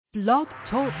Blog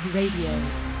Talk Radio.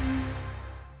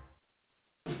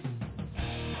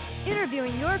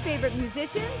 Interviewing your favorite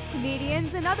musicians,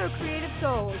 comedians, and other creative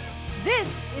souls. This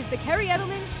is the Kerri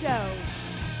Edelman Show.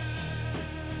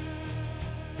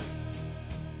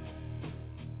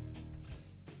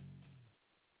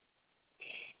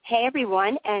 Hey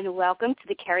everyone, and welcome to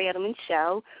the Kerri Edelman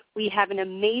Show. We have an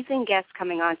amazing guest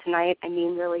coming on tonight. I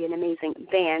mean, really an amazing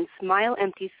band. Smile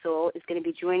Empty Soul is going to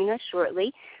be joining us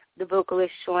shortly. The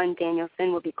vocalist Sean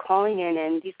Danielson will be calling in,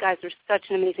 and these guys are such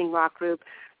an amazing rock group.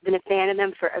 I've been a fan of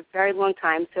them for a very long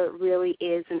time, so it really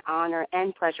is an honor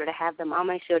and pleasure to have them on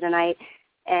my show tonight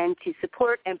and to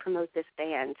support and promote this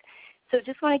band. So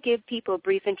just want to give people a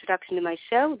brief introduction to my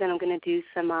show. Then I'm going to do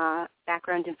some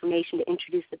background information to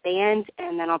introduce the band,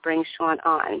 and then I'll bring Sean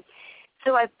on.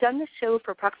 So I've done the show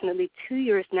for approximately 2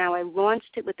 years now. I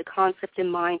launched it with the concept in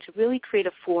mind to really create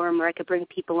a forum where I could bring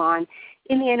people on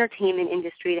in the entertainment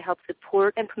industry to help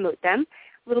support and promote them.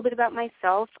 A little bit about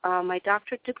myself. My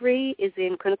doctorate degree is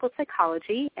in clinical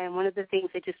psychology, and one of the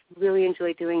things I just really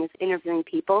enjoy doing is interviewing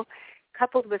people,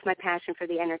 coupled with my passion for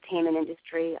the entertainment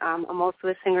industry. I'm also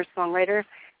a singer-songwriter.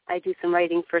 I do some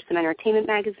writing for some entertainment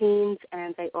magazines,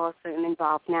 and I also am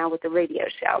involved now with the radio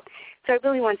show. So I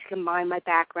really want to combine my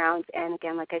background and,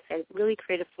 again, like I said, really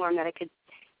create a forum that I could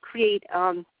create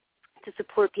to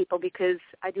support people, because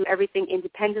I do everything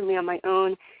independently on my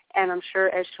own, and I'm sure,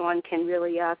 as Sean can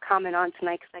really comment on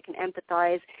tonight, because I can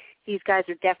empathize, these guys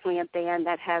are definitely a band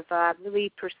that have really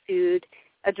pursued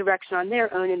a direction on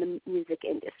their own in the music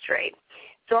industry.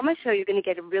 So on my show, you're going to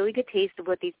get a really good taste of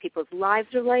what these people's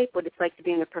lives are like, what it's like to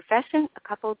be in the profession. A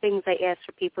couple of things I ask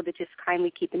for people to just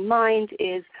kindly keep in mind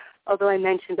is, although I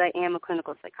mentioned I am a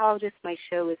clinical psychologist, my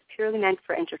show is purely meant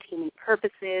for entertainment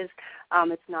purposes.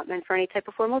 It's not meant for any type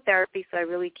of formal therapy, so I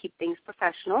really keep things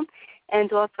professional.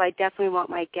 And also, I definitely want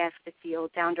my guests to feel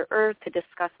down to earth, to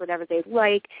discuss whatever they'd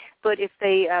like. But if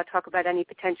they talk about any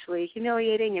potentially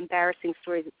humiliating, embarrassing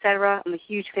stories, etc., I'm a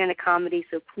huge fan of comedy,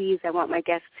 so please, I want my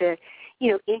guests to,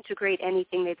 integrate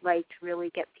anything they'd like to really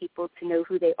get people to know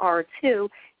who they are, too,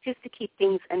 just to keep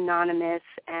things anonymous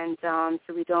and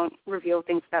so we don't reveal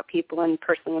things about people and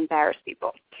personally embarrass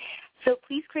people. So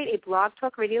please create a Blog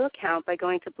Talk Radio account by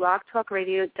going to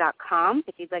blogtalkradio.com.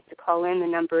 If you'd like to call in, the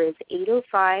number is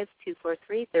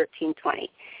 805-243-1320.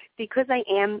 Because I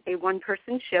am a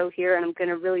one-person show here and I'm going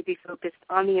to really be focused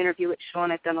on the interview with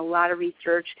Sean, I've done a lot of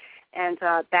research and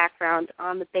background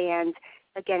on the band.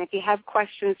 Again, if you have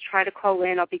questions, try to call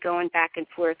in. I'll be going back and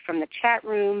forth from the chat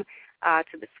room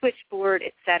to the switchboard,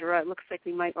 etc. It looks like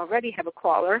we might already have a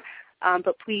caller.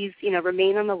 But please,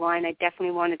 remain on the line. I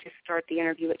definitely want to just start the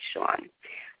interview with Sean.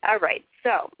 All right,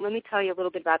 so let me tell you a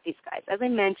little bit about these guys. As I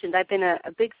mentioned, I've been a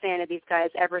big fan of these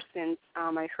guys ever since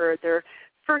I heard their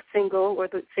first single, or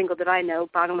the single that I know,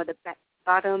 I'm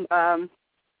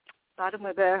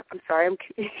sorry, I'm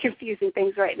confusing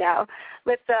things right now.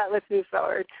 Let's move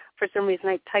forward. For some reason,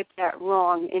 I typed that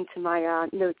wrong into my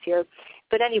notes here.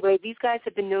 But anyway, these guys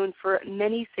have been known for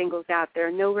many singles out there: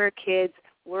 Nowhere Kids,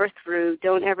 We're Through,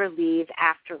 Don't Ever Leave,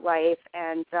 Afterlife,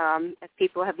 and as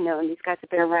people have known, these guys have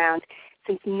been around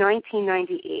since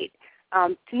 1998.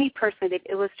 To me personally,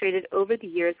 they've illustrated over the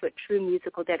years what true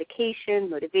musical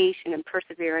dedication, motivation, and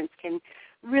perseverance can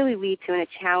really lead to in a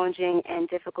challenging and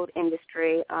difficult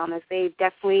industry, as they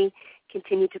definitely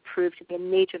continue to prove to be a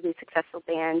majorly successful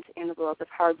band in the world of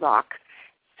hard rock.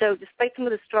 So despite some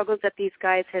of the struggles that these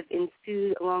guys have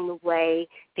ensued along the way,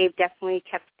 they've definitely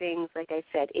kept things, like I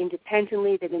said,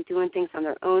 independently. They've been doing things on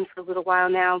their own for a little while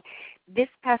now. This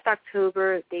past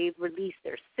October, they've released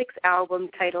their 6th album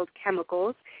titled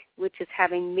Chemicals, which is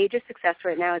having major success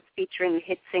right now. It's featuring the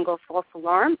hit single False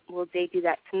Alarm. We'll debut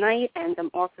that tonight, and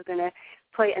I'm also going to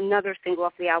play another single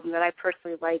off the album that I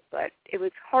personally like, but it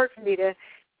was hard for me to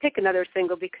pick another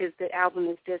single because the album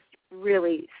is just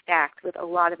really stacked with a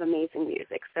lot of amazing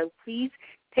music. So please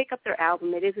pick up their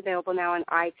album. It is available now on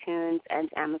iTunes and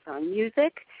Amazon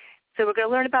Music. So we're going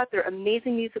to learn about their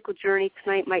amazing musical journey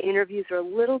tonight. My interviews are a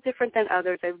little different than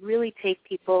others. I really take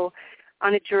people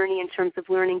on a journey in terms of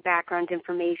learning background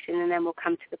information, and then we'll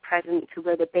come to the present, to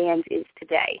where the band is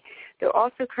today. They're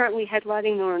also currently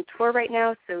headlining. They're on tour right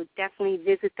now, so definitely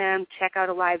visit them, check out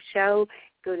a live show,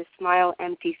 go to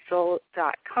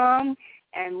smileemptysoul.com.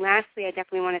 And lastly, I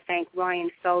definitely want to thank Ryan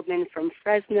Feldman from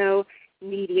Fresno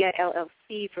Media,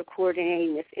 LLC, for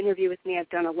coordinating this interview with me.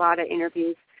 I've done a lot of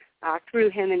interviews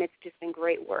through him, and it's just been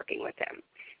great working with him.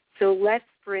 So let's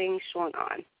bring Sean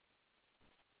on.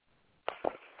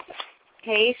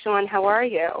 Hey, Sean, how are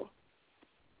you?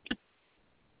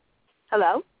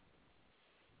 Hello?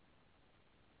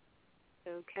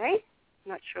 Okay.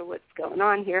 Not sure what's going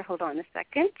on here. Hold on a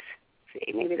second.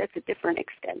 see. Maybe that's a different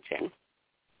extension.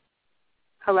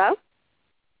 Hello?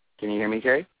 Can you hear me,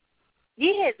 Kerri?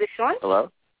 Yeah, is this Sean?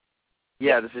 Hello?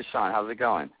 Yeah, this is Sean. How's it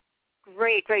going?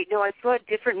 Great, great. No, I saw a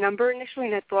different number initially,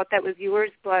 and I thought that was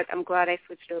yours, but I'm glad I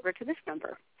switched over to this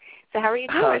number. So how are you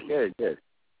doing? Oh, good, good.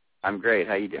 I'm great.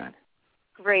 How you doing?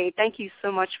 Great. Thank you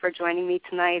so much for joining me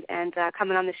tonight and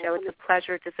coming on the show. It's a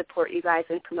pleasure to support you guys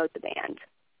and promote the band.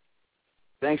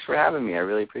 Thanks for having me. I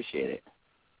really appreciate it.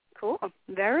 Cool.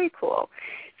 Very cool.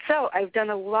 So I've done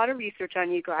a lot of research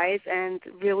on you guys and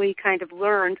really kind of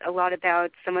learned a lot about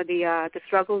some of the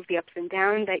struggles, the ups and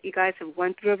downs that you guys have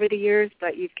went through over the years,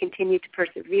 but you've continued to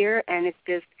persevere, and it's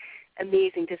just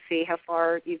amazing to see how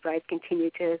far you guys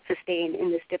continue to sustain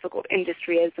in this difficult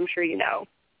industry, as I'm sure you know.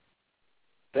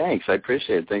 Thanks. I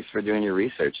appreciate it. Thanks for doing your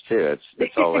research, too.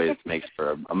 It's always makes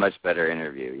for a much better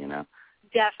interview, you know.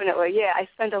 Definitely, yeah. I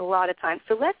spend a lot of time.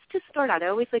 So let's just start out. I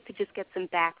always like to just get some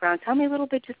background. Tell me a little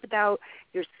bit just about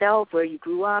yourself, where you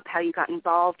grew up, how you got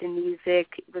involved in music.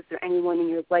 Was there anyone in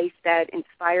your life that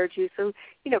inspired you? So,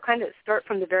 you know, kind of start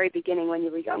from the very beginning when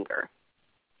you were younger.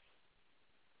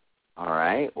 All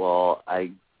right. Well,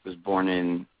 I was born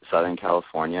in Southern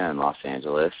California in Los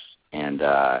Angeles, and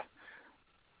I,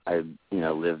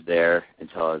 lived there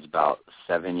until I was about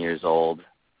 7 years old.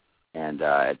 And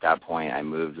at that point, I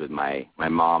moved with my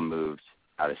mom moved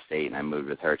out of state, and I moved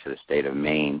with her to the state of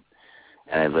Maine.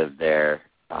 And I lived there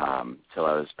till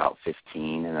I was about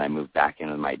 15, and I moved back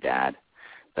in with my dad.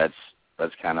 That's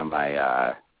kind of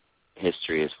my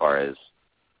history as far as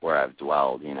where I've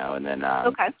dwelled, you know. And then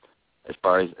Okay. As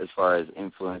far as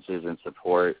influences and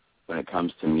support when it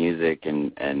comes to music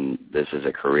and this is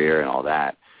a career and all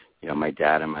that, you know, my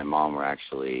dad and my mom were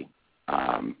actually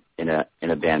in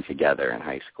a band together in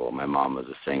high school. My mom was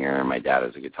a singer, and my dad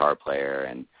was a guitar player,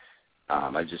 and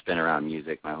I've just been around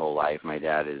music my whole life. My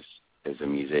dad is a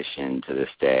musician to this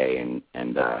day, and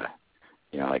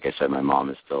you know, like I said, my mom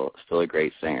is still a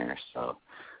great singer. So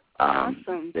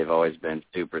Awesome. They've always been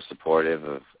super supportive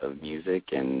of music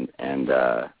and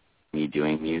me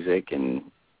doing music, and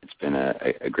it's been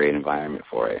a great environment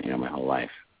for it, you know, my whole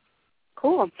life.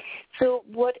 Cool. So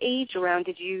what age around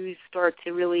did you start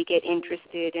to really get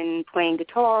interested in playing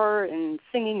guitar and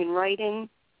singing and writing?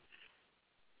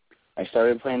 I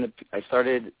started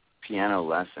piano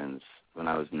lessons when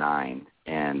I was 9,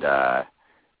 and I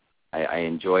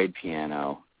enjoyed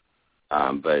piano,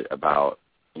 but about,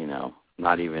 you know,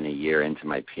 not even a year into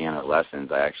my piano lessons,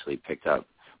 I actually picked up,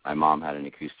 my mom had an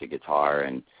acoustic guitar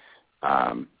and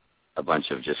a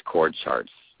bunch of just chord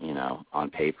charts, you know, on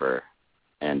paper.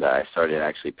 And I started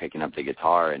actually picking up the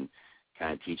guitar and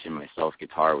kind of teaching myself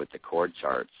guitar with the chord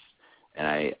charts.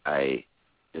 And I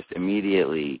just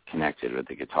immediately connected with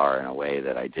the guitar in a way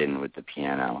that I didn't with the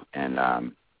piano. And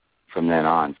from then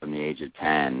on, from the age of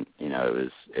 10, you know,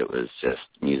 it was just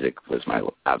music was my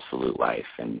absolute life.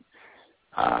 And,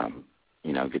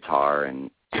 you know, guitar. And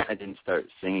I didn't start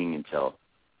singing until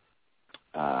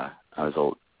I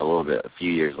was a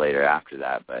few years later after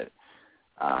that. But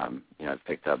you know, I've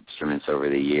picked up instruments over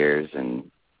the years and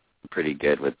I'm pretty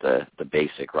good with the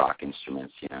basic rock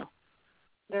instruments, you know.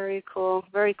 Very cool,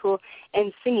 very cool.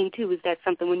 And singing, too, was that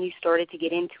something when you started to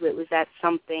get into it, was that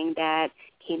something that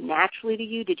came naturally to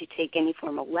you? Did you take any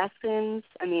formal lessons?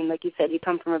 I mean, like you said, you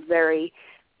come from a very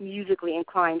musically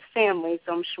inclined family,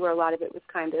 so I'm sure a lot of it was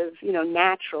kind of, you know,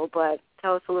 natural, but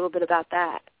tell us a little bit about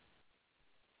that.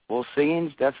 Well,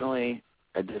 singing's definitely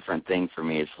a different thing for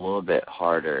me. It's a little bit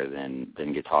harder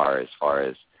than guitar as far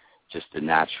as just the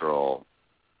natural,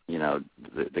 you know,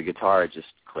 the guitar just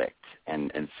clicked.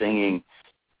 And singing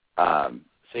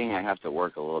I have to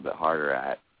work a little bit harder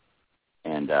at.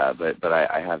 And but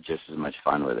I have just as much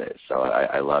fun with it. So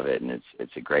I love it, and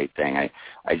it's a great thing.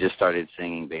 I just started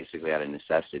singing basically out of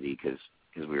necessity because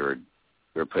we were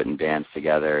putting bands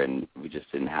together and we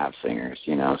just didn't have singers,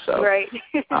 you know. So right.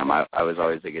 I was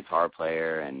always a guitar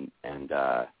player, and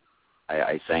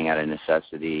I sang out of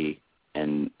necessity,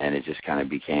 and it just kind of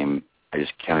became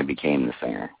the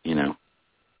singer, you know.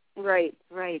 Right,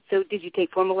 right. So did you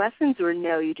take formal lessons, or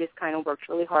no? You just kind of worked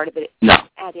really hard at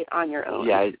it on your own.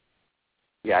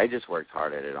 Yeah, I just worked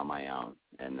hard at it on my own,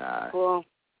 and cool.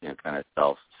 You know, kind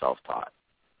of self-taught.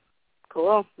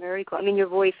 Cool, very cool. I mean, your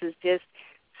voice is just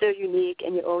so unique,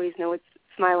 and you always know it's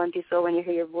Smile Empty Soul when you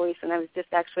hear your voice. And I was just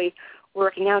actually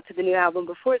working out to the new album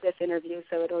before this interview,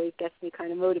 so it always gets me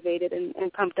kind of motivated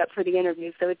and pumped up for the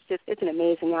interview. So it's an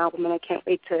amazing album, and I can't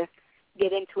wait to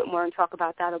get into it more and talk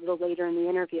about that a little later in the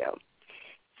interview.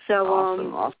 So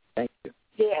awesome. Thank you.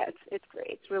 Yeah, it's great.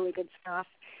 It's really good stuff.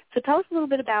 So tell us a little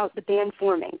bit about the band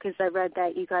forming, because I read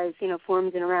that you guys, you know,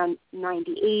 formed in around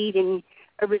 98, and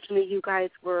originally you guys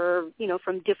were,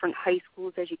 from different high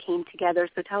schools as you came together.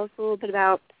 So tell us a little bit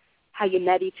about how you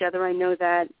met each other. I know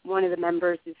that one of the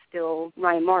members is still,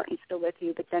 Ryan Martin, still with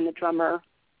you, but then the drummer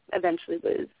eventually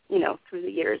was, through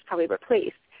the years probably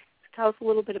replaced. So tell us a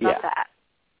little bit about that.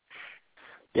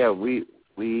 Yeah, we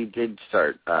did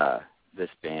start this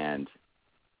band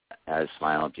as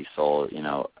Smile Empty Soul,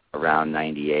 around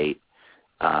 98.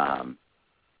 All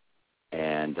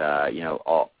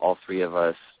three of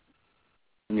us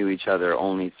knew each other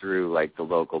only through like the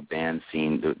local band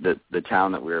scene. The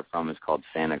town that we were from is called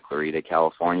Santa Clarita,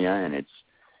 California, and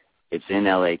it's in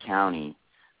LA County,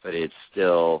 but it's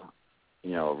still,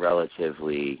 a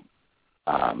relatively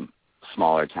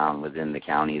smaller town within the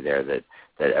county there that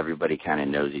everybody kind of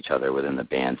knows each other within the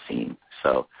band scene.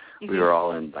 So we were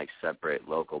all in like separate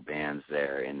local bands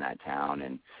there in that town,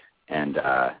 and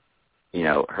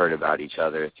heard about each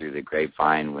other through the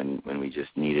grapevine when we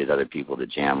just needed other people to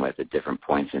jam with at different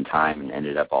points in time, and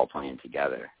ended up all playing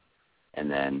together. And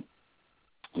then,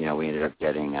 we ended up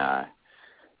getting a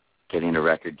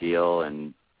record deal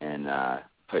and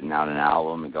putting out an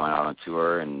album and going out on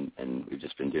tour, and we've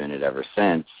just been doing it ever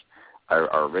since.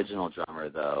 Our original drummer,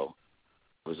 though,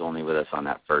 was only with us on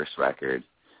that first record.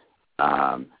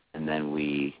 And then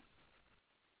we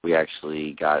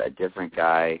actually got a different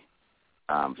guy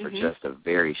for just a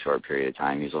very short period of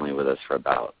time. He was only with us for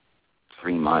about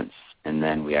 3 months, and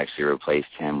then we actually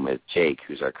replaced him with Jake,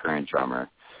 who's our current drummer.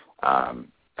 At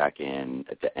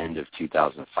the end of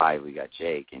 2005, we got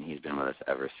Jake, and he's been with us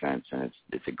ever since, and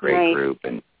it's a great group,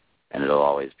 and it'll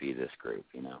always be this group,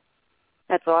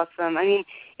 That's awesome. I mean,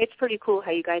 it's pretty cool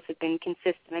how you guys have been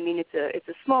consistent. I mean, it's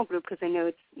a small group because I know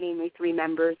it's mainly 3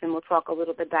 members, and we'll talk a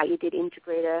little bit about you did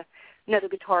integrate another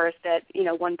guitarist at,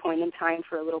 one point in time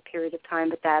for a little period of time,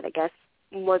 but that, I guess,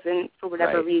 wasn't, for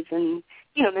whatever reason,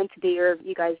 meant to be, or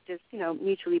you guys just,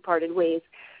 mutually parted ways.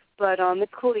 But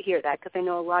it's cool to hear that because I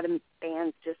know a lot of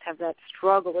bands just have that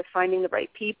struggle with finding the right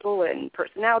people and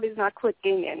personalities not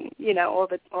clicking and, all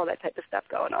that type of stuff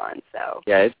going on. So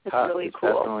yeah, it's really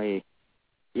cool. Definitely.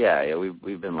 Yeah,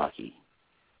 we've been lucky.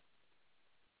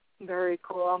 Very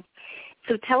cool.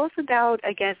 So tell us about,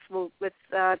 I guess, let's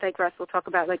digress. We'll talk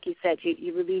about, like you said,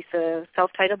 you released a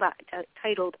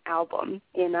self-titled album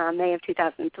in May of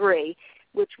 2003,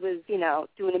 which was,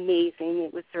 doing amazing.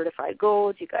 It was certified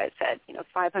gold. You guys had,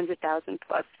 500,000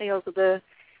 plus sales of the,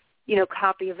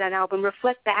 copy of that album.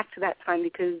 Reflect back to that time,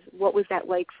 because what was that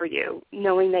like for you,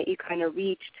 knowing that you kind of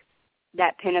reached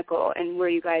that pinnacle and where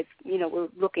you guys, were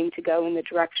looking to go in the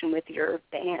direction with your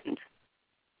band?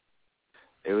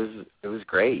 It was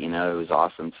great. It was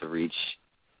awesome to reach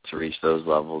those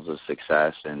levels of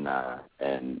success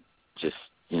and just,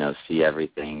 see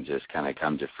everything just kind of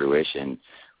come to fruition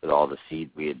with all the seed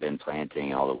we had been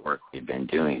planting, all the work we'd been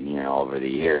doing, over the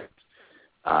years.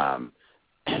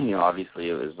 Obviously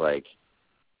it was like,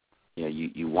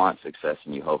 you want success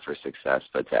and you hope for success,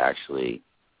 but to actually,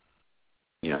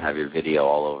 have your video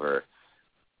all over,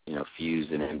 Fuse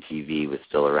and MTV was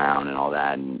still around and all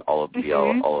that, and all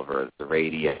over the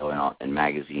radio and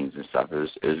magazines and stuff. It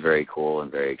was very cool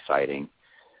and very exciting.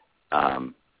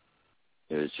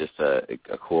 It was just a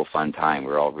cool, fun time.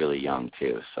 We were all really young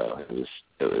too, so it was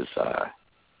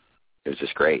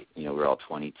just great. We were all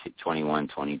 21,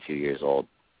 22 years old.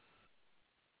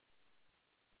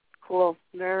 Cool,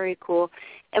 very cool.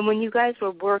 And when you guys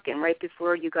were working right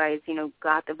before you guys,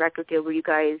 got the record deal, were you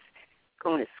guys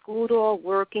going to school at all,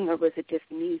 working, or was it just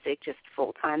music, just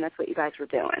full time? That's what you guys were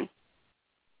doing.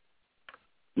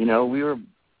 We were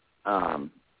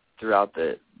throughout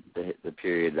that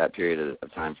period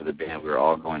of time for the band, we were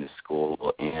all going to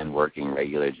school and working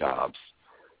regular jobs,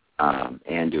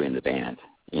 and doing the band.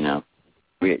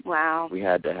 We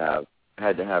had to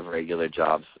have regular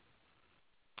jobs.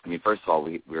 I mean, first of all,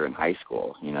 we were in high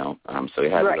school, so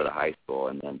we had to go to high school,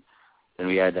 and then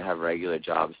we had to have regular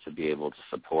jobs to be able to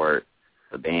support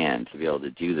the band, to be able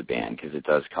to do the band, because it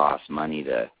does cost money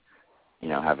to,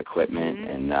 have equipment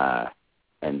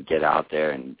and get out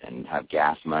there and have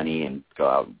gas money and go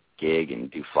out and gig and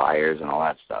do flyers and all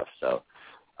that stuff. So,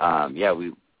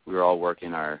 we were all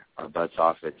working our butts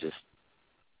off at just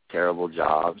terrible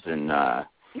jobs and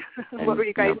what were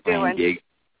you guys doing? Gigs.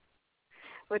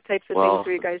 What types of things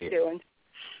were you guys doing?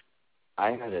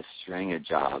 I had a string of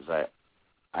jobs.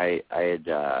 I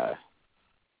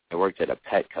worked at a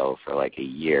Petco for like a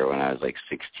year when I was like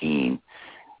 16,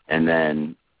 and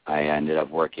then I ended up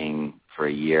working for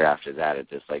a year after that at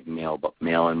this like mail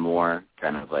and more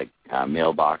kind of like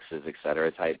mailboxes, et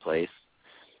cetera, type place.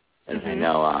 And I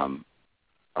know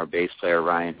our bass player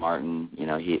Ryan Martin,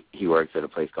 he worked at a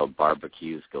place called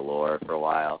Barbecues Galore for a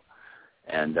while,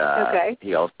 and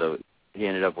he also he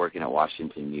ended up working at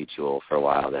Washington Mutual for a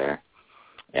while there.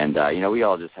 And, we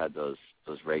all just had those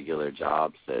regular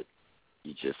jobs that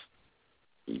you just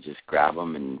grab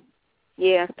them and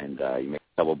you make a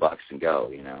couple bucks and go,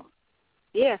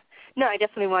 Yeah. No, I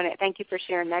definitely want to thank you for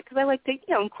sharing that, because I like to,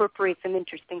 incorporate some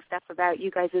interesting stuff about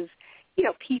you guys as,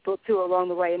 people too along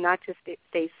the way, and not just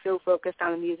stay so focused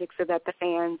on the music so that the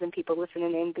fans and people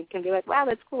listening in can be like, wow,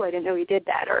 that's cool, I didn't know you did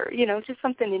that, or, just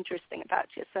something interesting about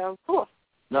you. So cool.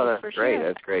 No, that's great. Sharing.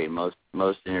 That's great. Most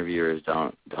interviewers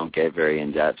don't get very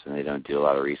in-depth, and they don't do a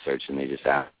lot of research, and they just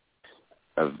ask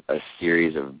a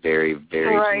series of very,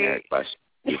 very generic questions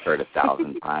you've heard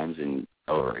 1,000 times and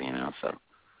over, so.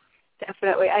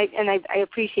 Definitely. I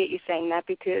appreciate you saying that,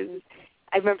 because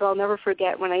I remember, I'll never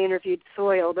forget when I interviewed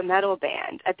Soil, the metal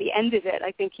band. At the end of it,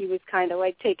 I think he was kind of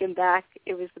like taken back.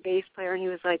 It was the bass player, and he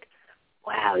was like,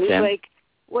 wow. He was like,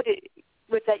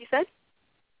 what's that you said?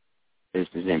 His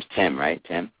name's Tim, right?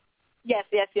 Tim? Yes.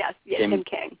 Tim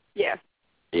King. Yeah.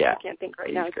 Yeah. I can't think right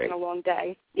he's now. It's great. been a long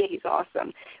day. Yeah, he's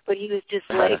awesome. But he was just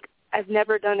like, I've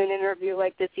never done an interview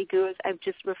like this. He goes, I've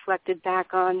just reflected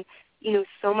back on,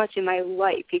 so much in my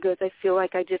life. He goes, I feel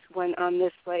like I just went on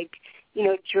this,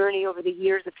 journey over the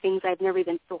years of things I've never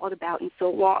even thought about in so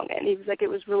long. And he was like, it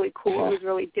was really cool. It was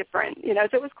really different,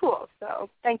 so it was cool. So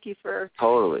thank you for,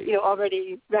 totally,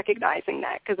 already recognizing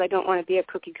that, because I don't want to be a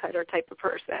cookie cutter type of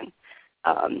person.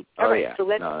 Yeah. So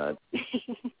let's,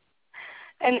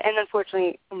 and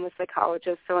unfortunately, I'm a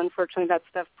psychologist, so unfortunately that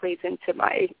stuff plays into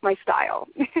my style,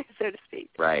 so to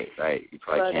speak. Right. You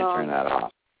probably can't turn that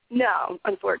off. No,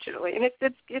 unfortunately, and it's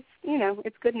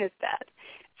it's good and it's bad.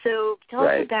 So tell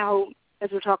us about,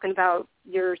 as we're talking about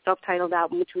your self-titled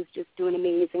album, which was just doing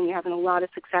amazing, you're having a lot of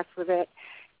success with it.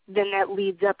 Then that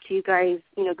leads up to you guys,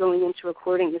 going into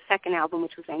recording the second album,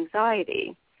 which was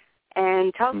Anxiety.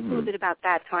 And tell us a little bit about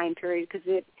that time period,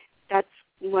 because that's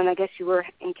when I guess you were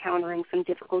encountering some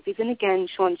difficulties. And again,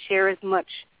 Sean, share as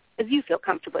much as you feel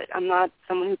comfortable with. I'm not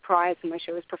someone who prides, and my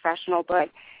show is professional, but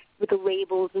with the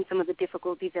labels and some of the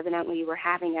difficulties evidently you were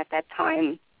having at that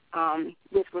time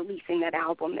with releasing that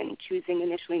album and choosing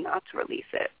initially not to release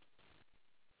it.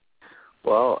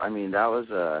 Well, I mean, that was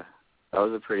a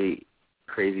pretty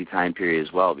crazy time period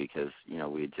as well, because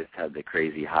we had just had the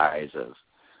crazy highs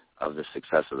of the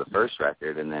success of the first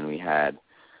record, and then we had,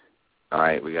 all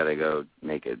right, we got to go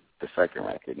make the second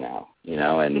record now,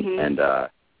 and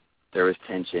there was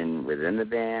tension within the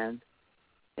band,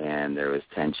 and there was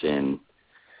tension,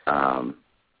 a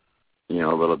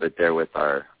little bit there with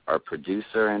our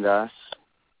producer and us.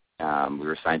 We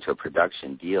were signed to a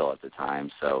production deal at the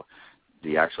time, so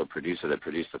the actual producer that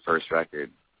produced the first record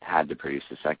had to produce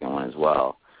the second one as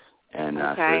well, and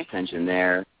so there was tension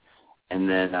there, and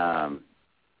then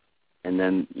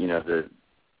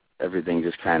everything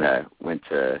just kind of went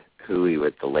to hooey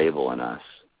with the label and us,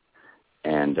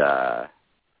 and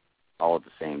all at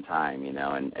the same time, and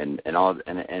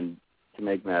to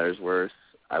make matters worse,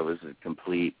 I was a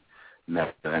complete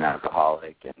mess of an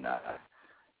alcoholic, and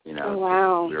we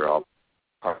were all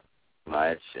part too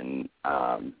much, and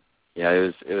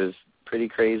it was pretty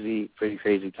crazy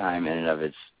time in and of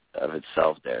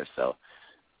itself there. So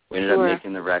we ended up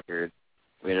making the record.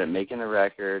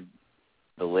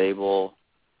 The label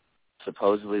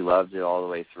supposedly loved it all the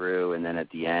way through, and then at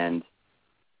the end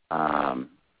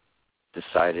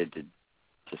decided to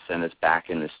send us back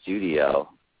in the studio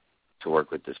to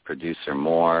work with this producer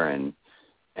more, and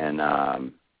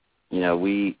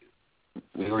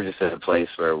we were just at a place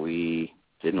where we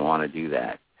didn't want to do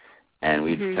that, and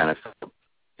we kind of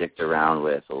dicked around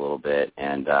with a little bit,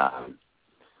 and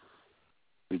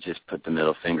we just put the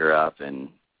middle finger up and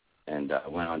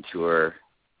went on tour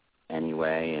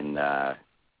anyway, and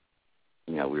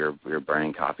we were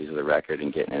burning copies of the record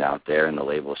and getting it out there, and the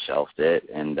label shelved it,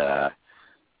 and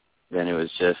then it was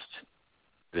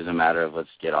a matter of, let's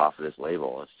get off of this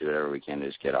label. Let's do whatever we can to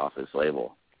just get off this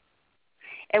label.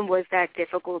 And was that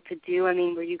difficult to do? I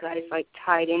mean, were you guys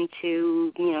tied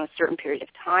into a certain period of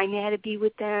time you had to be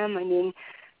with them? I mean,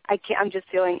 I'm just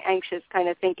feeling anxious, kind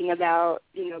of thinking about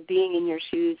being in your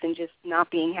shoes and just not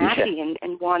being happy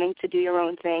and wanting to do your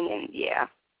own thing, and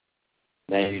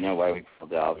Now you know why we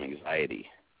called the album Anxiety.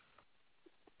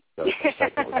 So it's the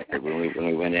second record. When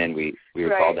we went in, we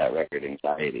were called that record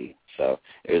Anxiety. So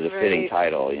it was a fitting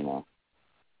title,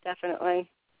 Definitely.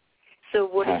 So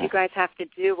what did you guys have to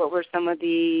do? What were some of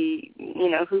the,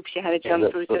 hoops you had to jump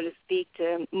through, so to speak,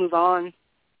 to move on?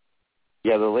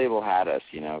 Yeah, the label had us,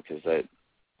 because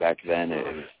back then it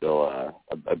was still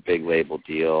a big label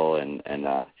deal, and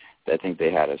I think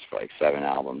they had us for 7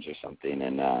 albums or something.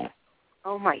 And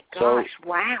oh my gosh!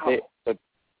 Wow. But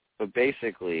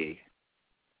basically,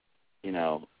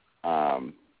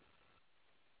 once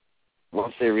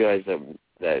they realized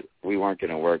that we weren't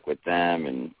going to work with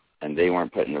them and they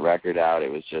weren't putting the record out,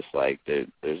 it was just like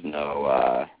there's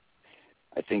no.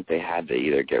 I think they had to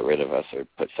either get rid of us or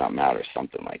put something out or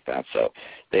something like that. So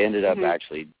they ended up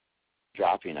actually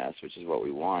dropping us, which is what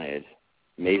we wanted.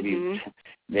 Maybe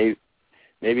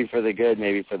for the good,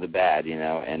 maybe for the bad,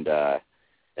 and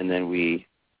then we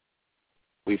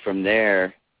from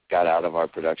there got out of our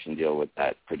production deal with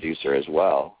that producer as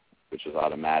well, which was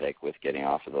automatic with getting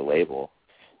off of the label.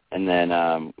 And then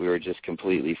we were just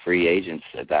completely free agents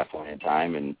at that point in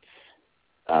time, and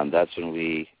that's when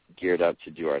we geared up to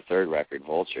do our third record,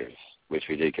 Vultures, which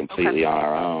we did completely on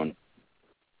our own.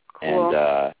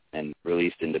 Cool. And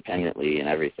released independently and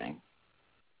everything.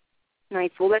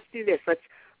 Nice. Well, let's do this. Let's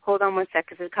hold on one sec,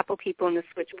 because there's a couple people in the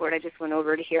switchboard I just went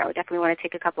over to hear. I would definitely want to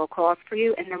take a couple of calls for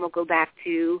you, and then we'll go back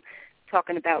to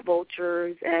talking about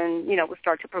Vultures, and, we'll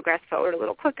start to progress forward a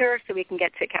little quicker so we can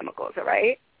get to Chemicals, all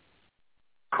right?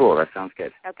 Cool. That sounds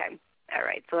good. Okay. All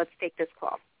right. So let's take this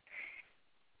call.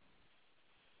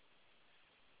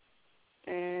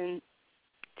 And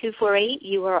 248,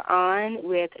 you are on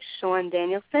with Sean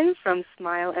Danielson from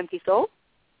Smile Empty Soul.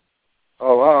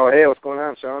 Oh, wow. Hey, what's going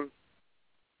on, Sean?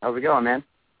 How's it going, man?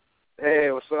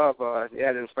 Hey, what's up? I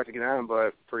didn't expect to get on,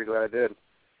 but pretty glad I did.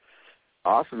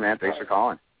 Awesome, man. Thanks for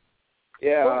calling.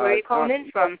 Yeah. Where are you calling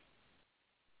in from?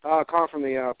 Calling from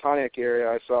the Pontiac area.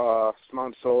 I saw Smile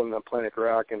Empty Soul and Planet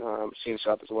Rock and Machine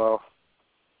Shop as well.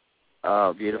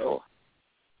 Oh, beautiful.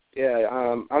 Yeah,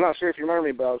 I'm not sure if you remember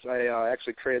me, but I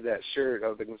actually created that shirt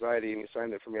of Anxiety, and you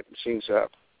signed it for me at the Machine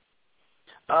Shop.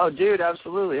 Oh, dude,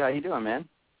 absolutely. How you doing, man?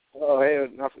 Oh, hey,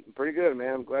 nothing, pretty good,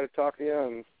 man. I'm glad to talk to you,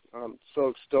 and I'm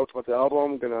so stoked about the album.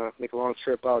 I'm going to make a long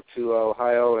trip out to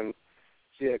Ohio and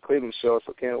see you at Cleveland show,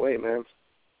 so can't wait, man.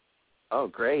 Oh,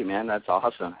 great, man. That's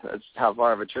awesome. How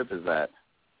far of a trip is that?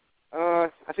 I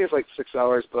think it's like 6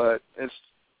 hours, but it's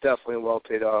definitely well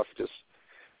paid off. Just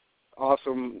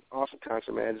awesome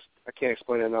concert, man. I can't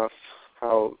explain enough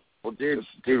how. Well, dude,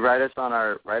 write us on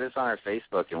our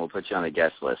Facebook, and we'll put you on the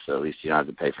guest list, so at least you don't have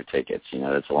to pay for tickets.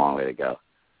 That's a long way to go.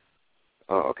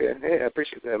 Oh, okay. Hey, I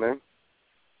appreciate that, man.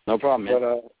 No problem, man.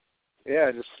 But yeah,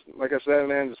 just like I said,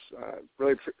 man, just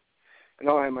really. I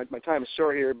know my time is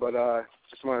short here, but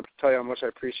just want to tell you how much I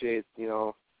appreciate,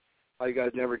 how you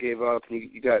guys never gave up,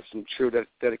 and you got some true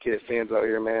dedicated fans out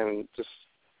here, man, and just.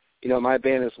 My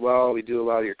band as well, we do a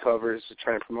lot of your covers to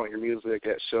try and promote your music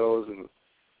at shows and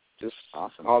just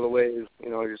awesome. All the ways,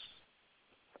 just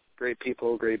great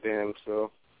people, great band.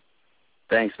 So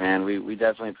thanks, man. We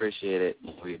definitely appreciate it.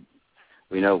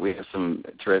 We know we have some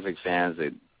terrific fans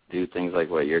that do things like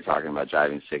what you're talking about,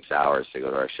 driving 6 hours to go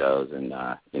to our shows, and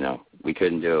we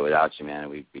couldn't do it without you, man.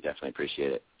 We definitely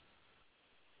appreciate it.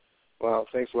 Wow,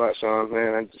 thanks a lot, Sean.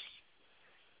 Man, I'm just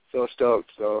so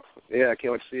stoked. So yeah, I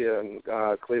can't wait to see you in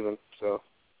Cleveland. So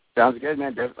sounds good,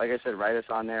 man. Like I said, write us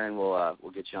on there, and we'll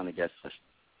get you on the guest list.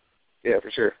 Yeah, for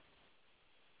sure.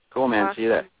 Cool, man. Awesome. See you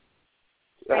there.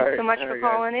 Thanks so much for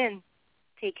calling in.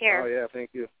 Take care. Oh yeah,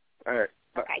 thank you. All right.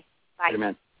 Bye. Okay. Bye. Good,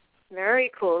 man.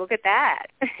 Very cool. Look at that.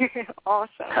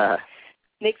 Awesome.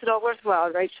 Makes it all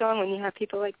worthwhile, right, Sean, when you have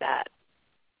people like that?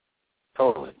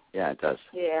 Totally. Yeah, it does.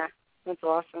 Yeah. That's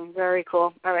awesome. Very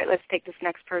cool. All right, let's take this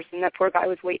next person. That poor guy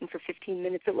was waiting for 15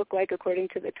 minutes, it looked like, according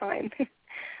to the time.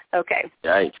 Okay.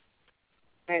 Right.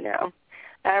 I know.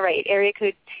 All right, area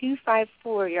code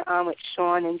 254, you're on with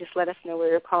Sean, and just let us know where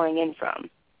you're calling in from.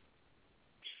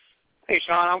 Hey,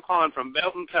 Sean, I'm calling from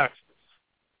Belton, Texas.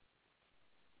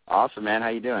 Awesome, man. How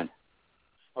you doing?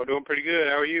 Oh, doing pretty good.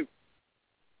 How are you?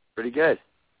 Pretty good.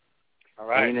 All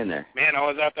right. Hanging in there. Man, I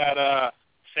was at that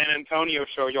San Antonio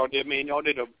show y'all did, man. Y'all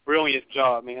did a brilliant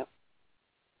job, man.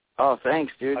 Oh,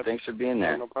 thanks, dude. Thanks for being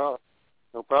there. No problem.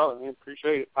 No problem, man.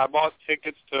 Appreciate it. I bought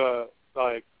tickets to,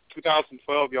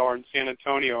 2012 y'all in San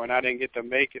Antonio, and I didn't get to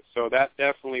make it, so that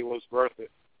definitely was worth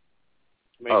it.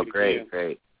 Oh, great.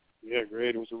 Yeah,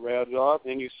 great. It was a rad job.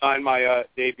 And you signed my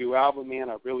debut album, man.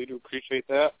 I really do appreciate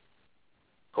that.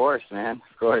 Of course, man.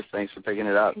 Of course. Thanks for picking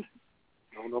it up.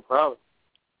 No problem.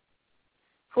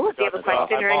 Cool. If you have a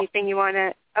question or anything you want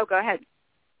to... Oh, go ahead.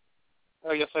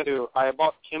 Oh, yes, I do. I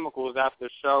bought Chemicals after the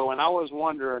show, and I was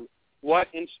wondering what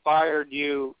inspired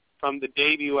you from the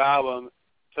debut album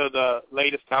to the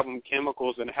latest album,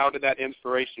 Chemicals, and how did that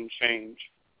inspiration change?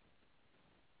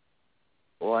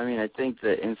 Well, I mean, I think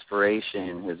the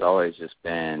inspiration has always just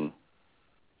been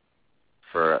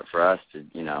for us to,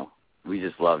 we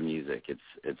just love music.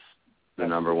 It's the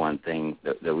number one thing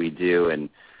that we do, and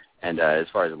as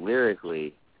far as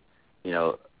lyrically,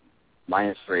 my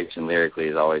inspiration lyrically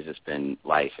has always just been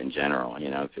life in general,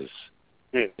 because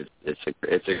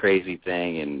It's a crazy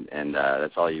thing, and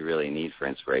that's all you really need for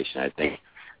inspiration. I think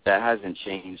that hasn't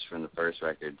changed from the first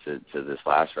record to this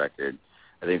last record.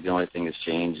 I think the only thing that's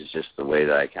changed is just the way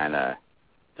that I kind of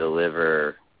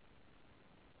deliver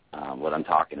what I'm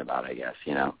talking about, I guess,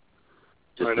 Just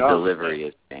the delivery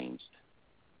has changed.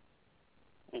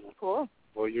 Cool.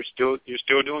 Well, you're still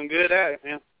doing good at it,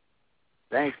 man.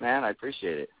 Thanks, man. I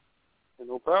appreciate it.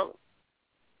 No problem.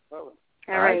 All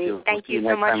right. Thank you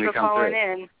so much for calling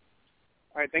in.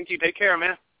 All right. Thank you. Take care,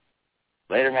 man.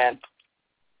 Later, man.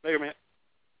 Later, man.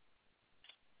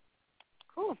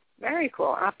 Cool. Very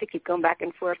cool. I'll have to keep going back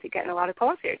and forth. You're getting a lot of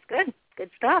calls here. It's good.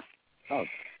 Good stuff. Oh,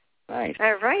 nice.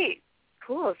 All right.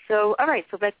 Cool. So, all right.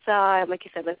 So let's, like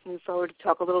you said, let's move forward to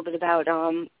talk a little bit about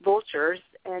Vultures.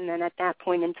 And then at that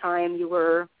point in time, you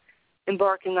were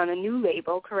embarking on a new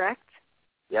label, correct?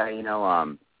 Yeah,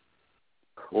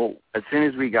 well, as soon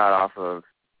as we got off of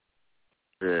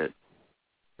the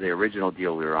original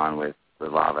deal we were on with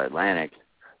Lava Atlantic,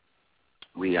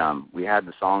 we had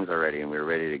the songs already and we were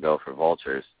ready to go for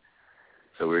Vultures.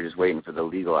 So we were just waiting for the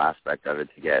legal aspect of it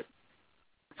to get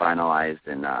finalized,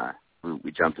 and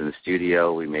we jumped in the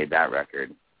studio. We made that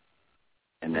record,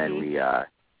 and then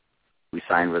we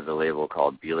signed with a label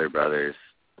called Beeler Brothers,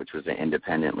 which was an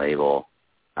independent label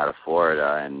out of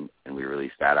Florida, and we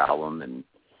released that album, and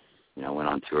went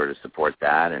on tour to support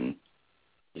that, and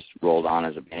just rolled on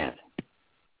as a band.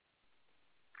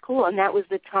 Cool, and that was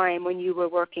the time when you were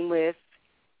working with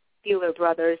Beeler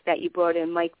Brothers that you brought in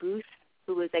Mike Booth,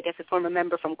 who was, I guess, a former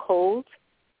member from Cold,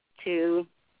 to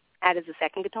add as a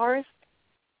second guitarist?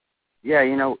 Yeah,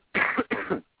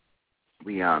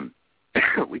 we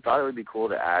we thought it would be cool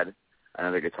to add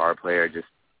another guitar player just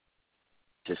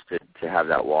to have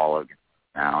that wall of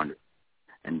sound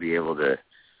and be able to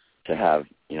have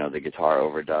the guitar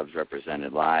overdubs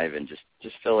represented live and just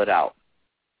fill it out.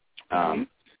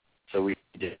 So we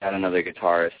did add another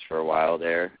guitarist for a while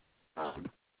there.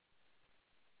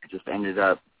 It just ended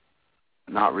up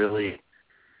not really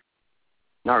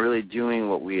doing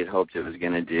what we had hoped it was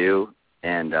going to do,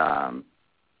 and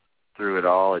through it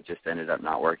all, it just ended up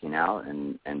not working out.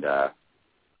 And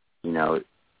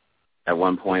at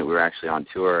one point we were actually on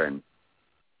tour, and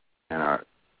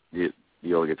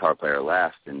the old guitar player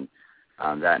left, and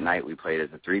that night we played as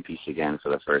a three-piece again for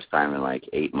the first time in like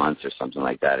 8 months or something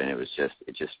like that, and it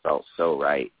just felt so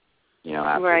right,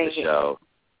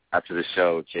 After the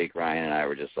show, Jake, Ryan, and I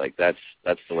were just like, that's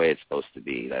the way it's supposed to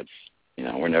be. That's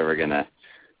we're never gonna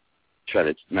try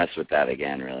to mess with that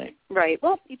again, really. Right.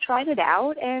 Well, you tried it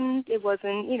out, and it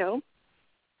wasn't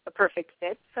a perfect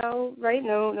fit. So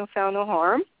no foul, no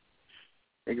harm.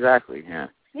 Exactly. Yeah.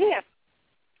 Yeah.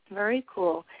 Very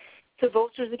cool. So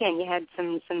Vultures, again, you had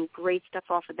some great stuff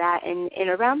off of that, and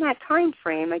around that time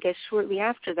frame, I guess shortly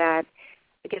after that,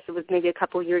 I guess it was maybe a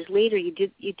couple of years later, you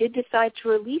did decide to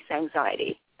release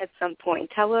Anxiety at some point.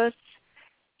 Tell us,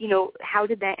 how'd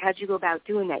you go about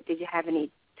doing that? Did you have any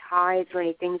ties or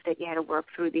any things that you had to work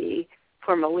through the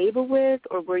former label with,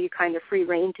 or were you kind of free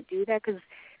reign to do that? Because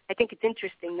I think it's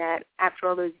interesting that after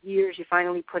all those years, you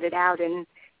finally put it out, and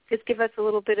just give us a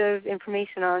little bit of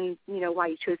information on, why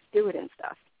you chose to do it and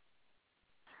stuff.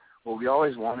 Well, we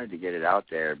always wanted to get it out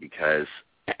there because,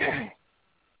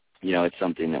 it's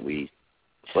something that we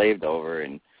slaved over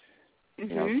and,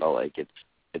 felt like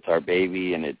it's our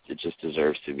baby and it just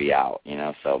deserves to be out,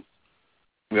 So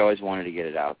we always wanted to get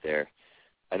it out there.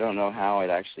 I don't know how it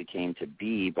actually came to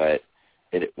be, but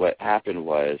what happened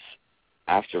was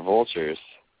after Vultures,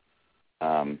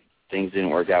 things didn't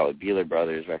work out with Beeler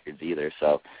Brothers records either.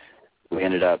 So we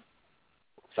ended up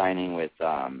signing with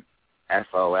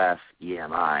FOF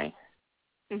EMI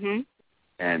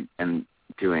and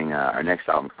doing our next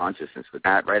album, Consciousness. With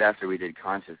that, right after we did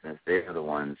Consciousness, they were the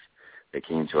ones that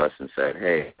came to us and said,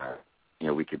 hey,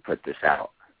 we could put this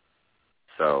out.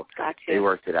 So Gotcha. They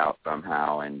worked it out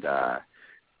somehow, and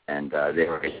they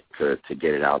were able to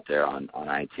get it out there on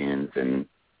iTunes and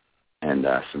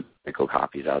some physical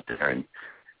copies out there. And,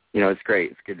 it's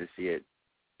great. It's good to see it.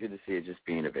 Good to see it just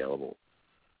being available.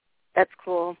 That's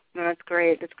cool. No, that's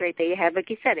great. That's great that you had, like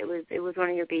you said, it was one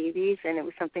of your babies, and it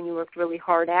was something you worked really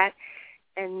hard at.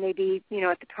 And maybe,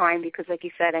 at the time, because like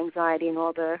you said, anxiety and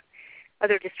all the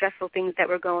other distressful things that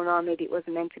were going on, maybe it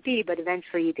wasn't meant to be, but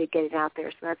eventually you did get it out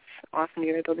there. So that's awesome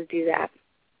you were able to do that.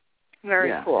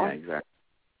 Very cool. Yeah, exactly.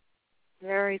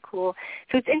 Very cool.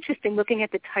 So it's interesting looking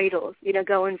at the titles,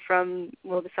 going from,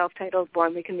 the self-titled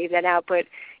one, we can leave that out, but,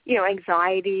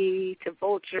 Anxiety to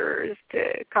Vultures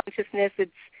to Consciousness, is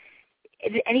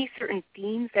there any certain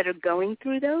themes that are going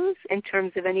through those in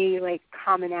terms of any,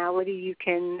 commonality you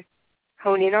can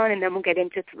hone in on? And then we'll get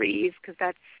into threes because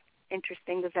that's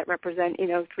interesting? Does that represent,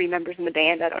 3 members in the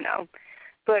band? I don't know.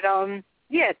 But,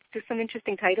 yeah, it's just some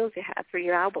interesting titles you have for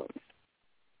your albums.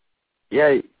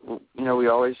 Yeah, we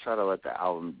always try to let the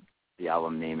album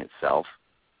name itself.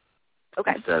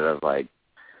 Okay. Instead of, like,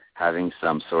 having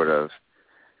some sort of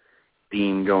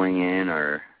theme going in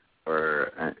or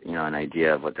an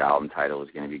idea of what the album title is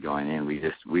going to be going in. We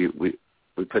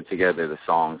put together the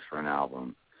songs for an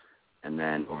album, and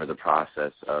then over the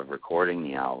process of recording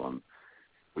the album,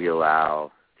 we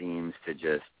allow themes to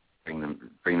just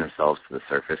bring themselves to the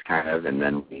surface, kind of, and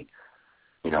then we,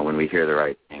 when we hear the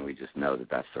right thing, we just know that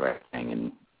that's the right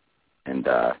thing, and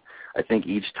I think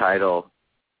each title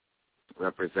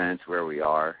represents where we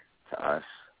are to us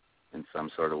in some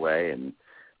sort of way, and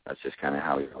that's just kind of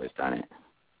how we've always done it.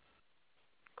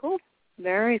 Cool.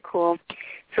 Very cool.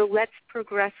 So let's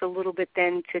progress a little bit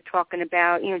then to talking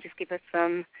about, just give us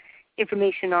some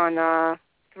information on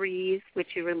Threes,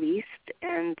 which you released,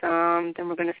 and then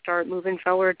we're going to start moving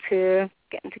forward to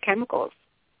getting to Chemicals.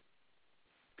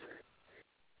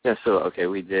 Yeah, so, okay,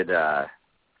 we did, let's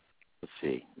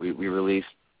see, we released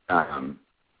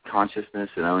Consciousness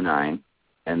in 2009,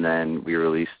 and then we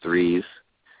released Threes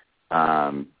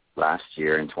last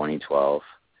year in 2012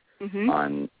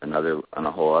 on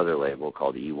a whole other label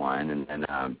called E1, and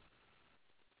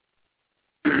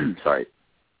sorry,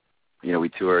 we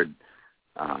toured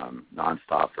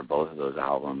nonstop for both of those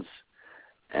albums,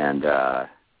 and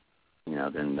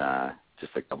then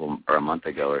just a month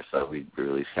ago or so we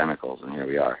released Chemicals, and here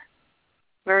we are.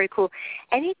 Very cool.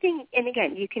 Anything, and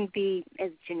again, you can be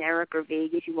as generic or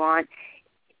vague as you want.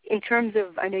 In terms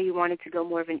of, I know you wanted to go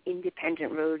more of an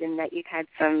independent road and that you've had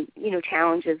some,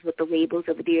 challenges with the labels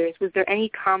over the years. Was there any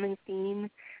common theme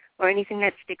or anything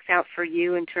that sticks out for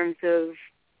you in terms of,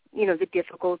 the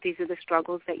difficulties or the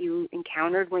struggles that you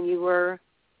encountered when you were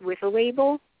with a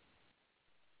label?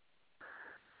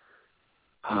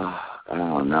 I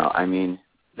don't know. I mean,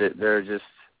 they're just...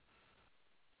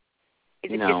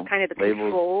 Is it just kind of the labels,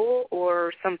 control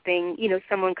or something,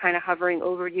 someone kind of hovering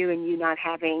over you and you not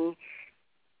having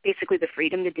basically the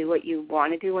freedom to do what you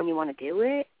want to do when you want to do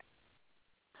it?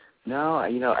 No,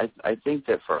 I think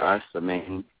that for us, the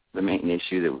main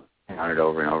issue that we encountered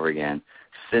over and over again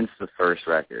since the first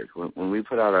record, when we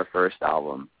put out our first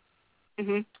album,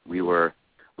 we were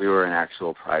an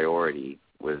actual priority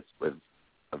with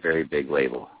a very big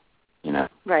label,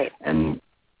 Right. And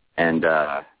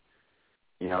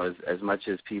as much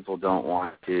as people don't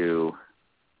want to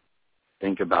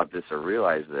think about this or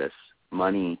realize this,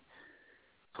 money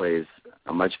plays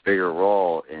a much bigger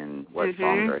role in what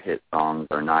songs are hit songs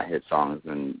or not hit songs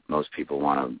than most people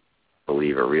want to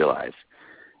believe or realize.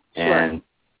 Sure. And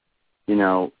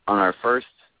on our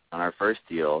first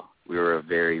deal, we were a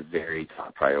very, very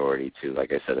top priority to,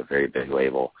 like I said, a very big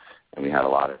label, and we had a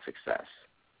lot of success.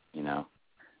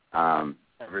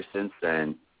 Ever since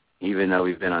then, even though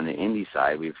we've been on the indie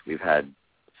side, we've had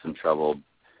some trouble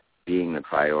being the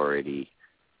priority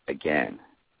again.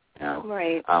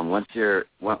 Right. Once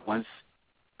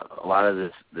a lot of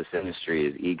this industry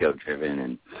is ego driven,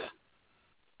 and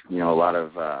a lot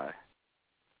of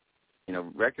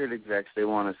record execs, they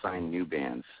want to sign new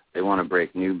bands. They want to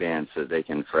break new bands so they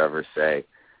can forever say,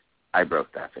 I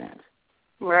broke that band.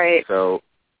 Right. So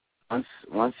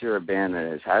once you're a band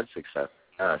that has had success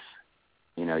with us,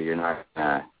 you're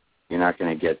not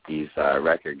going to get these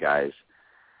record guys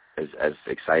as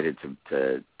excited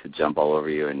to jump all over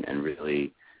you and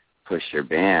really push your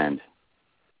band,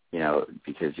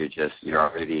 because you're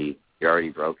already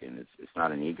broken. It's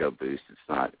not an ego boost.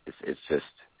 It's just,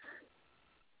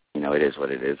 it is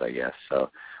what it is, I guess. So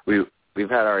we've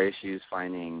had our issues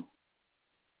finding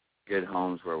good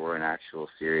homes where we're an actual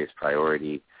serious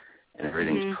priority and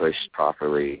everything's pushed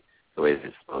properly the way that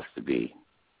it's supposed to be.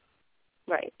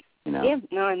 Right. Yeah,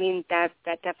 no, I mean, that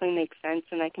definitely makes sense,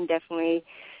 and I can definitely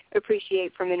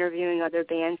appreciate from interviewing other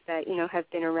bands that, have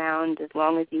been around as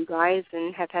long as you guys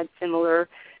and have had similar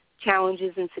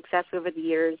challenges and success over the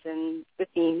years, and the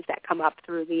themes that come up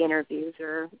through the interviews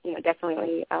are,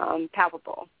 definitely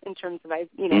palpable in terms of, I've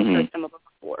heard some of them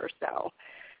before. So,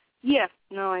 yeah,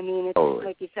 no, I mean, it's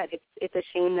like you said, it's a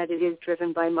shame that it is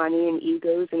driven by money and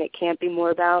egos, and it can't be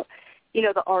more about,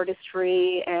 the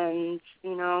artistry and,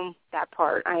 that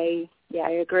part. I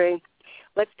agree.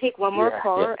 Let's take one more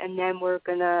caller, and then we're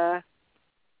going to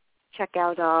check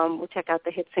out, we'll check out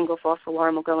the hit single False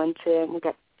Alarm. We'll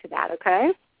get to that,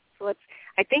 okay? So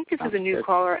I think this is a new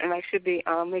caller, and I should be,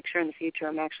 make sure in the future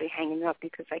I'm actually hanging up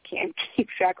because I can't keep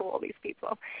track of all these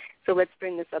people. So let's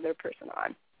bring this other person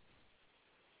on.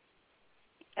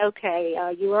 Okay,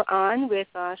 you are on with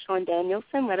Sean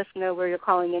Danielson. Let us know where you're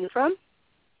calling in from.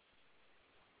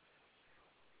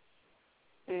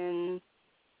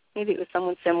 Maybe it was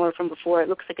someone similar from before. It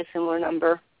looks like a similar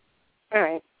number. All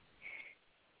right.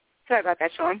 Sorry about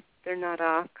that, Sean. They're not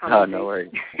commenting. Oh, no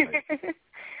worries.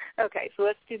 Okay, so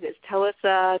let's do this. Tell us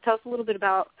a little bit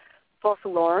about False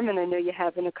Alarm, and I know you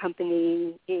have an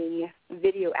accompanying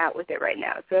video out with it right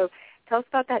now. So tell us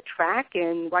about that track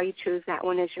and why you chose that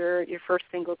one as your first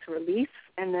single to release,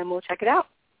 and then we'll check it out.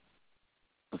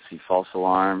 Let's see, False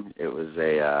Alarm. It was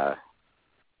a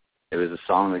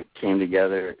song that came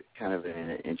together kind of in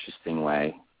an interesting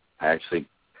way. I actually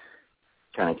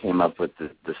kind of came up with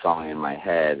the song in my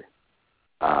head.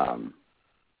 I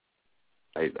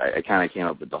kind of came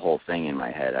up with the whole thing in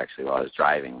my head, actually, while I was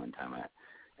driving one time.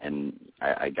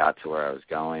 I got to where I was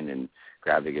going and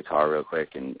grabbed the guitar real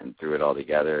quick and threw it all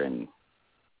together, and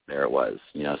there it was.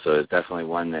 So it's definitely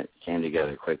one that came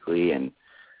together quickly, and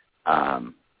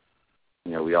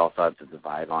we all thought that the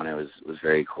vibe on it was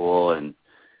very cool and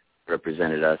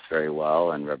represented us very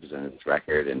well and represented this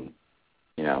record. And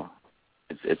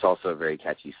it's also a very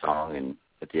catchy song, and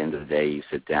at the end of the day you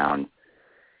sit down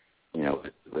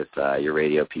with your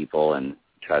radio people and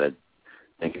try to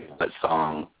think of what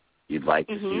song you'd like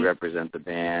to see represent the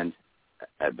band,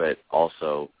 but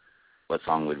also what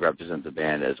song would represent the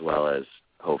band as well as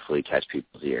hopefully catch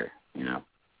people's ear.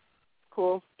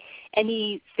 Cool.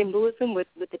 Any symbolism with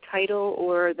the title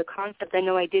or the concept? I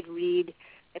know I did read,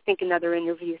 I think, another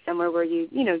interview somewhere where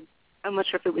I'm not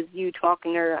sure if it was you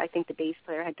talking or I think the bass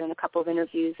player had done a couple of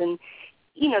interviews, and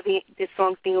the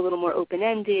song's being a little more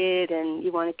open-ended and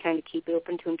you want to kind of keep it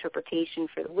open to interpretation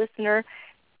for the listener.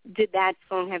 Did that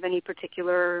song have any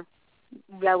particular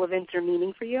relevance or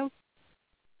meaning for you?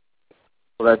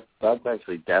 Well, that's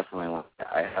actually definitely one.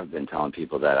 I have been telling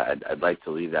people that I'd like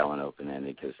to leave that one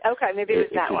open-ended because maybe it was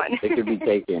that one. It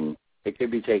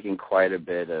could be taken quite a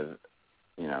bit of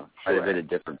quite a bit of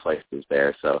different places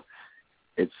there. So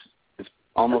it's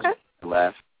almost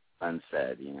left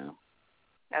unsaid.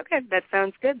 Okay, that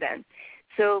sounds good then.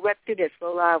 So let's do this.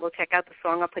 We'll check out the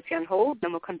song. I'll put you on hold,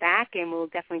 then we'll come back, and we'll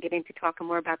definitely get into talking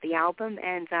more about the album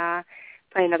and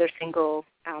play another single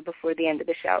before the end of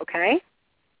the show, okay?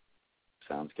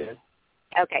 Sounds good.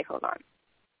 Okay, hold on.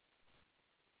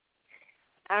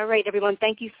 All right, everyone,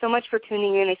 thank you so much for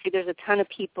tuning in. I see there's a ton of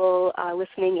people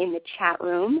listening in the chat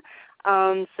room.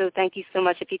 So thank you so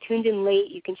much. If you tuned in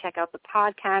late, you can check out the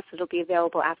podcast. It'll be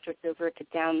available after it's over to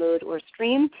download or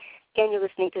stream. Again, you're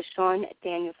listening to Sean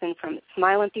Danielson from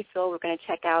Smile Empty Soul. We're going to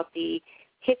check out the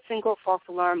hit single False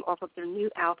Alarm off of their new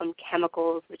album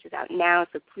Chemicals, which is out now.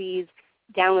 So please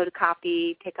download a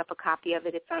copy, pick up a copy of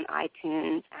it. It's on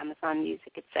iTunes, Amazon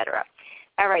Music, etc.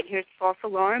 All right, here's False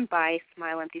Alarm by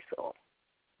Smile Empty Soul.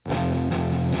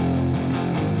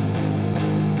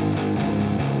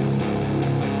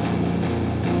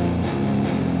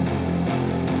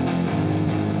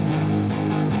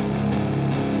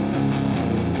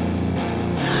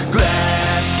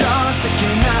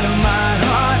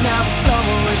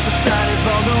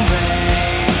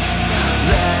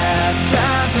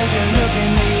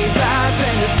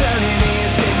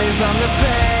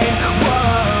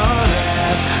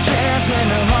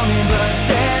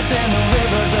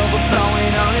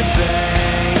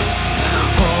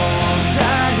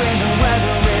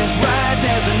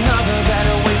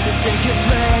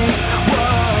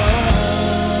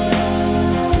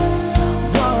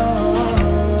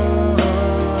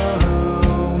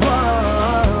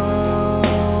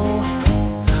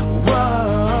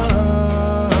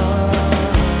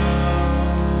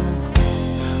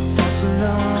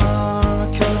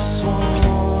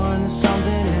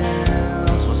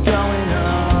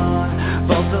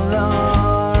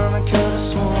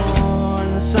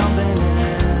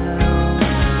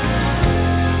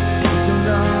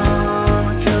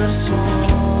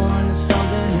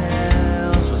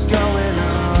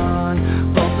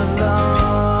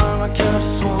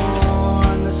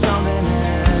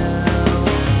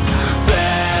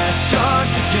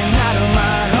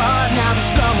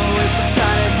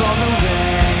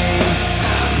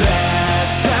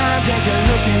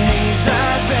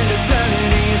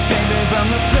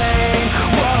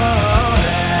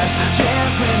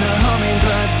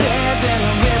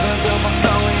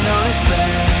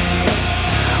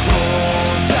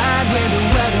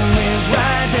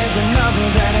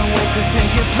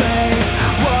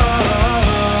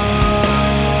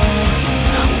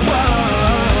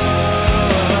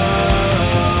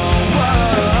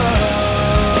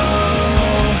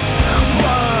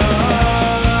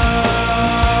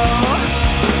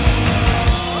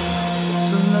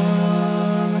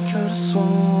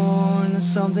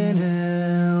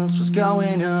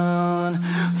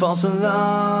 False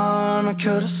alarm, I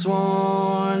could have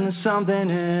sworn something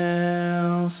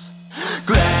else.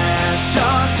 Glass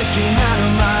shards sticking out of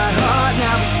my heart.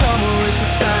 Now the summer is the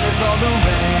sign of all the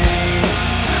rain.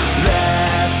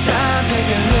 Last time, take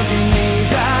a look in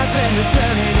these eyes, and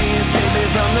eternity is saving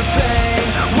from the pain.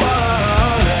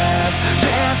 Whoa, last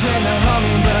chance when the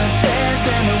hummingbird says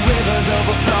and the river's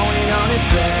overflowing on its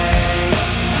banks.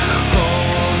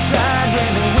 Hold tight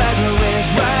when the weather is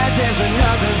right. There's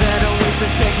another that awaits to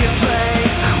take your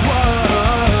place. Whoa.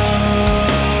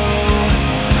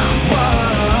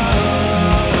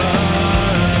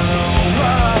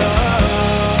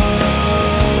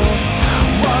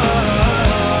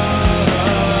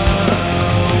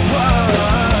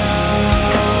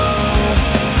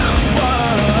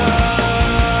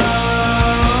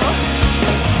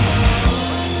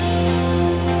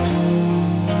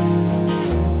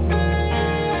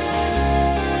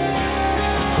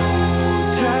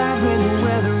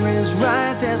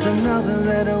 Another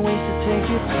that awaits to take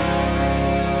your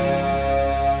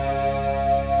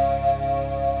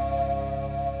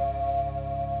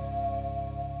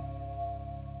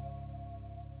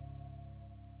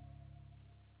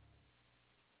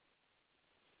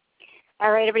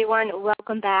All right, everyone,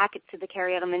 welcome back to the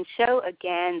Kerri Edelman Show.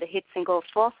 Again, the hit single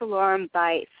False Alarm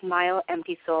by Smile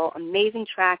Empty Soul. Amazing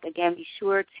track. Again, be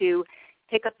sure to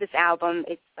pick up this album.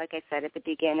 It's, like I said at the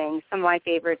beginning, some of my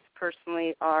favorites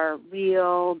personally are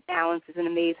Real, Balance is an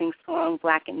amazing song,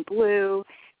 Black and Blue,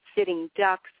 Sitting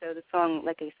Duck. So the song,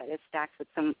 like I said, is stacked with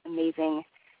some amazing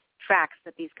tracks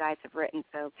that these guys have written,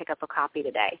 so pick up a copy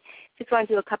today. Just want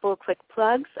to do a couple of quick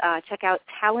plugs. Check out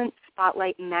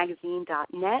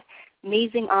talentspotlightmagazine.net.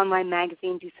 Amazing online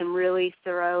magazine, do some really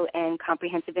thorough and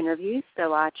comprehensive interviews,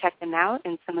 so check them out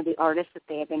and some of the artists that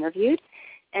they have interviewed.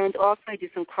 And also I do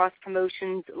some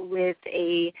cross-promotions with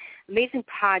a amazing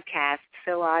podcast,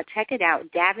 so check it out,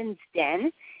 Davin's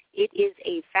Den. It is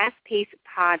a fast-paced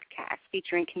podcast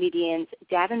featuring comedians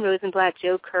Davin Rosenblatt,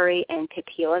 Joe Curry, and Pip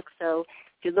Helix. So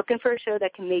if you're looking for a show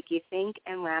that can make you think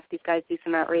and laugh, these guys do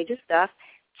some outrageous stuff.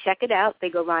 Check it out. They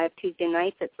go live Tuesday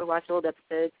nights to watch old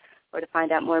episodes, or to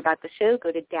find out more about the show,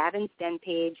 go to Davin's Den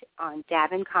page on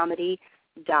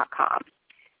davincomedy.com.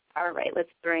 All right,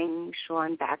 let's bring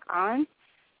Sean back on.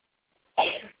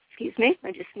 Excuse me,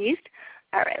 I just sneezed.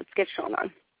 All right, let's get Sean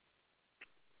on.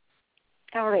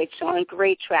 All right, Sean,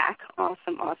 great track.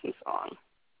 Awesome, awesome song.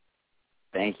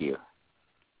 Thank you.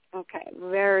 Okay,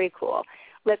 very cool.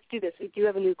 Let's do this. We do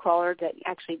have a new caller that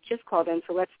actually just called in,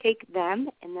 so let's take them,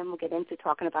 and then we'll get into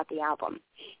talking about the album.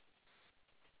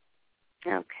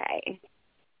 Okay.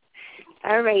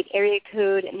 All right, area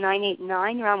code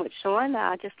 989, you're on with Sean.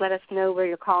 Just let us know where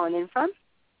you're calling in from.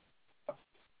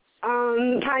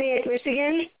 Pontiac,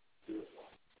 Michigan.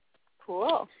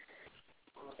 Cool.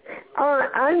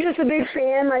 I'm just a big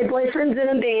fan. My boyfriend's in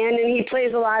a band, and he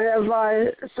plays a lot of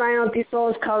Smile Empty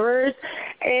Souls covers.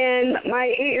 And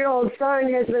my 8-year-old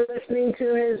son has been listening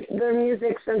to their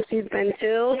music since he's been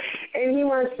 2, and he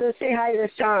wants to say hi to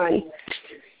Sean.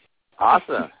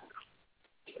 Awesome.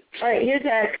 All right, here's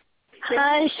Zach.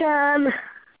 Hi, Sean.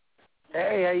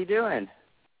 Hey, how you doing?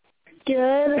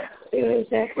 Good. Here's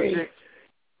Zachary.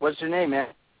 What's your name, man?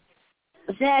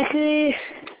 Zachary.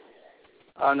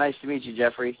 Oh, nice to meet you,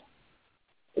 Jeffrey.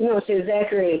 No, it's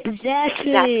Zachary.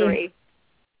 Zachary.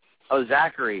 Oh,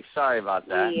 Zachary. Sorry about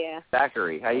that. Yeah.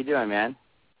 Zachary, how you doing, man?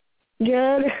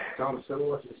 Good. Tom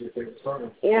Silhouette is your favorite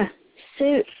song. Yeah.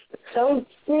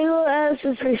 Silhouette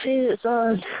is my favorite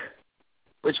song.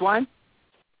 Which one?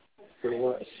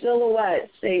 Silhouette.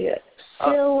 Say it.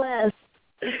 Silhouette.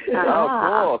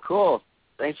 Oh, cool.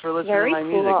 Thanks for listening Very to my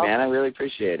music, cool. man. I really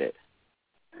appreciate it.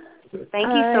 Thank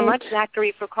you so much,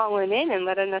 Zachary, for calling in and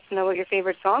letting us know what your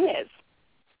favorite song is.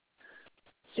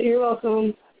 So you're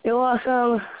welcome. You're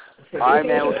welcome. All right,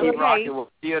 man. We'll keep rocking. We'll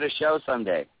see you at a show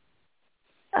someday.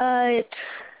 All right.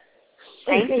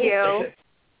 Thank you.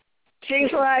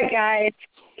 Thanks a lot, guys.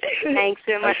 Thanks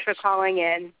so much for calling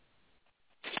in.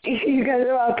 You guys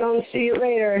are welcome. See you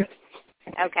later.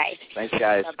 Okay. Thanks,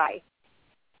 guys. Bye-bye.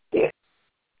 Yeah.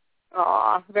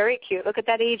 Aw, very cute. Look at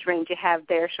that age range you have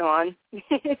there, Sean.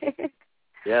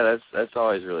 Yeah, that's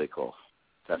always really cool.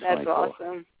 Definitely That's cool.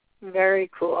 awesome. Very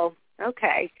cool.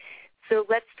 Okay. So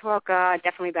let's talk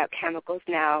definitely about Chemicals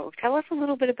now. Tell us a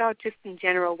little bit about, just in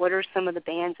general, what are some of the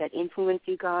bands that influence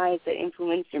you guys, that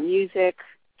influence your music?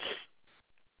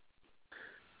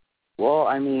 Well,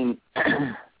 I mean,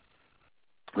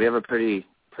 we have a pretty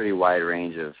wide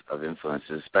range of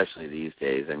influences, especially these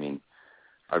days. I mean,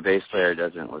 our bass player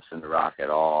doesn't listen to rock at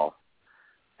all,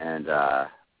 and I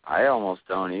almost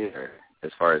don't either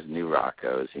as far as new rock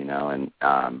goes, you know, and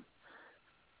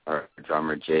our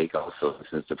drummer Jake also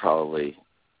listens to probably,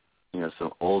 you know,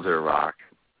 some older rock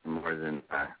more than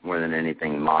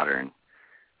anything modern.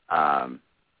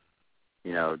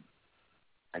 You know,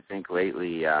 I think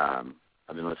lately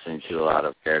I've been listening to a lot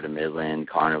of Fair to Midland,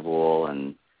 Carnival,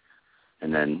 and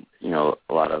then, you know,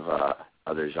 a lot of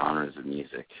other genres of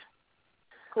music.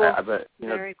 Cool. But, you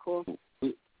know, very cool.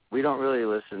 We don't really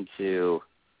listen to,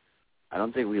 I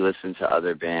don't think we listen to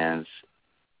other bands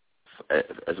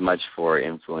as much for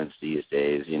influence these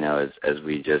days, you know, as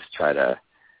we just try to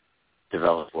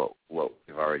develop what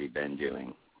we've already been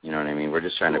doing. You know what I mean? We're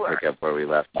just trying to pick up where we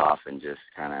left off and just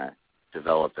kind of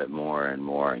develop it more and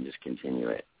more and just continue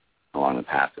it along the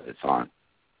path that it's on.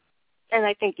 And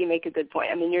I think you make a good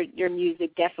point. I mean, your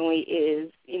music definitely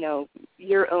is, you know,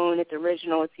 your own. It's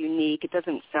original. It's unique. It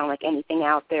doesn't sound like anything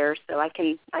out there. So I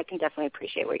can definitely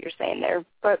appreciate what you're saying there.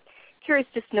 But curious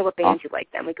just to know what bands you like.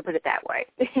 Then we could put it that way.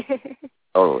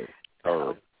 Totally.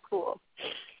 Oh, cool.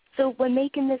 So when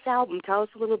making this album, tell us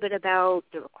a little bit about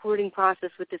the recording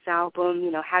process with this album.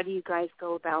 You know, how do you guys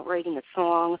go about writing a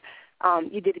song?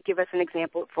 You did give us an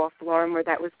example at False Alarm where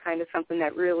that was kind of something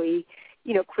that really,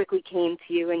 you know, quickly came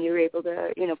to you and you were able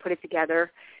to, you know, put it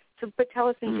together. So, but tell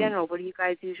us in general, what do you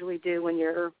guys usually do when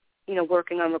you're, you know,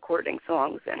 working on recording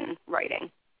songs and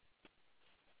writing?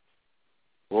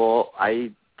 Well,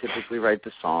 I typically write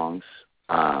the songs.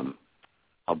 I'll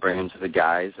bring them to the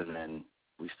guys, and then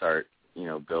we start, you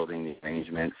know, building the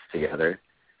arrangements together.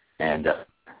 And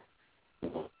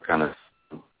kind of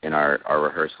in our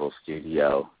rehearsal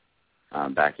studio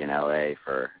back in LA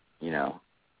for, you know,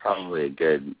 probably a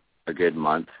good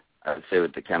month. I would say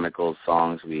with the Chemicals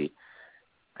songs, I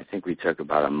think we took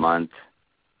about a month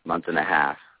and a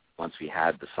half once we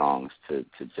had the songs to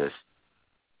just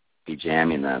be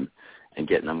jamming them and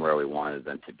getting them where we wanted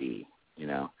them to be, you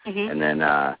know. Mm-hmm. And then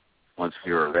once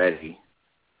we were ready,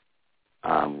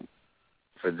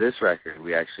 for this record,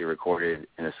 we actually recorded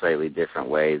in a slightly different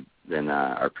way than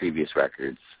our previous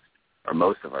records, or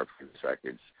most of our previous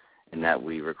records, in that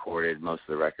we recorded most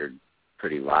of the record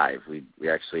pretty live. We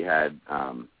actually had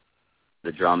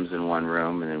the drums in one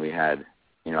room, and then we had,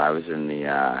 you know, I was in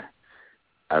the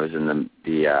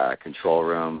control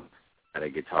room, had a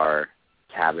guitar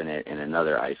cabinet in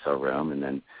another ISO room, and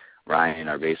then Ryan,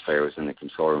 our bass player, was in the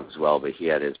control room as well, but he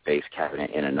had his bass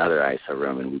cabinet in another ISO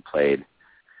room, and we played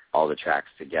all the tracks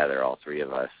together, all three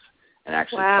of us, and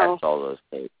actually kept all those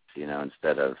tapes. You know,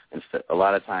 instead a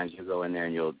lot of times you go in there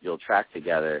and you'll track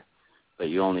together, but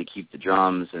you only keep the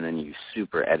drums, and then you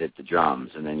super edit the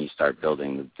drums, and then you start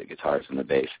building the guitars and the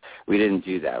bass. We didn't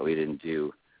do that. We didn't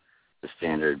do the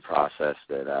standard process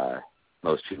that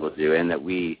most people do, and that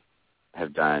we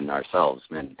have done ourselves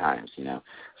many times, you know.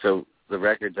 So the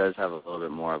record does have a little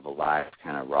bit more of a live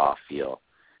kind of raw feel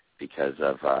because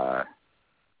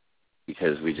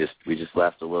we just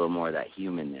left a little more of that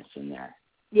humanness in there.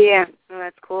 Yeah, well,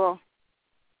 that's cool.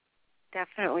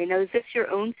 Definitely. Now, is this your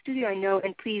own studio? I know,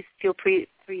 and please feel free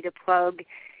to plug.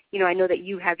 You know, I know that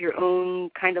you have your own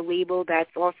kind of label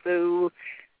that's also,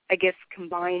 I guess,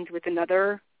 combined with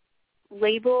another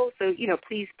label. So, you know,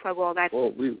 please plug all that.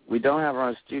 Well, we don't have our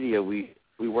own studio. We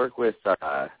work with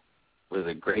a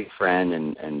great friend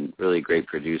and really great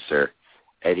producer,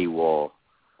 Eddie Wool.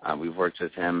 We've worked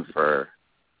with him for,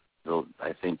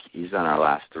 I think he's on our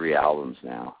last 3 albums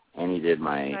now, and he did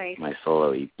my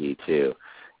solo EP too.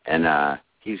 And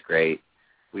he's great.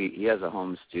 He has a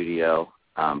home studio,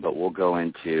 but we'll go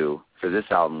into, for this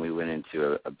album, we went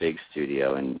into a big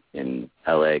studio in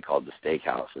LA called the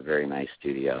Steakhouse, a very nice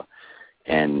studio.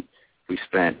 And we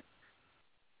spent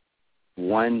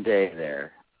one day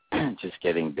there just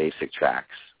getting basic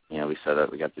tracks. You know, we set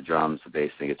up, we got the drums, the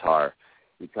bass, and the guitar.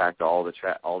 We cracked all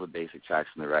the basic tracks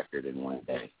in the record in one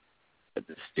day at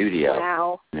the studio.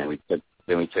 Wow. And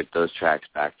then we took those tracks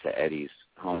back to Eddie's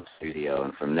home studio,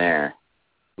 and from there,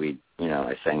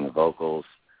 I sang the vocals.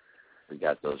 We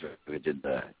did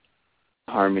the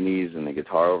harmonies and the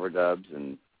guitar overdubs,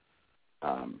 and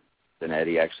then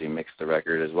Eddie actually mixed the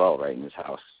record as well, right in his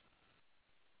house.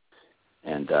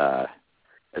 And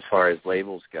as far as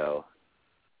labels go,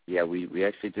 yeah, we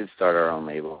actually did start our own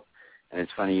label. And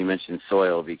it's funny you mentioned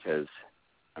Soil, because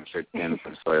I'm sure Tim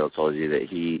from Soil told you that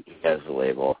he has a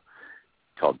label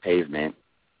called Pavement.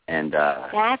 And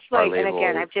that's right. And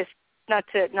again, I've just not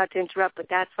to interrupt, but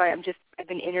that's why I've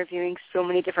been interviewing so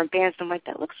many different bands. And I'm like,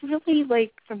 that looks really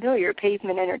like familiar,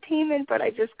 Pavement Entertainment, but I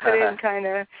just couldn't kind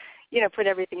of, put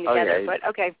everything together. Yeah, but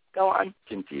okay, go on.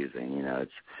 Confusing,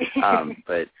 it's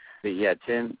but yeah,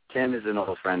 Tim is an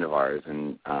old friend of ours,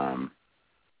 and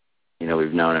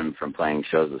we've known him from playing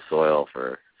shows with Soil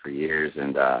for years,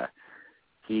 and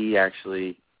he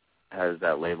actually has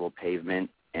that label Pavement.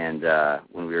 And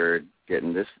when we were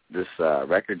getting this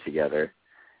record together,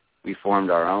 we formed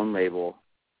our own label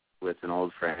with an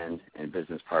old friend and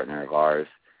business partner of ours,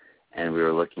 and we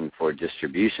were looking for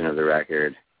distribution of the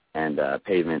record, and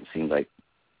Pavement seemed like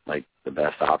the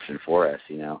best option for us,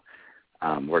 you know.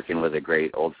 Working with a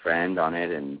great old friend on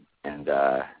it, and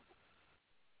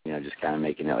you know, just kind of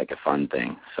making it like a fun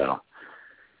thing. So,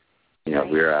 you know,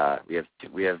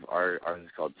 we have ours is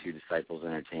called Two Disciples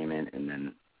Entertainment, and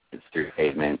then it's through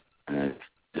Pavement, and then it's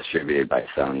distributed by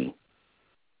Sony.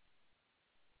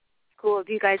 Cool.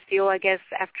 Do you guys feel, I guess,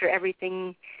 after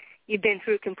everything you've been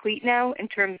through, complete now in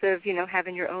terms of, you know,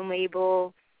 having your own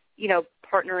label, you know,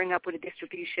 partnering up with a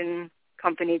distribution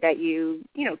company that you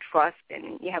know, trust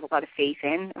and you have a lot of faith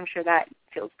in? I'm sure that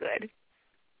feels good.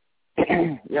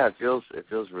 Yeah, it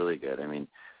feels really good. I mean,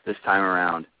 this time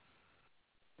around,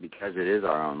 because it is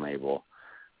our own label,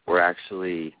 we're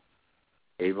actually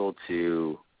able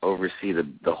to oversee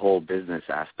the whole business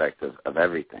aspect of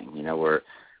everything. You know,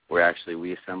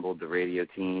 we assembled the radio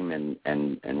team,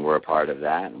 and we're a part of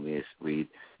that, and we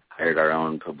hired our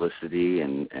own publicity,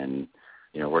 and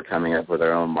you know, we're coming up with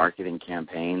our own marketing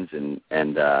campaigns, and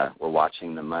we're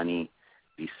watching the money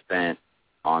be spent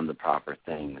on the proper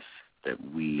things that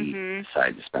we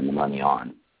decide to spend the money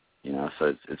on. You know,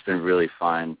 so it's been really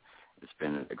fun. It's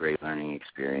been a great learning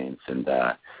experience, and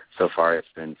so far it's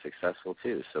been successful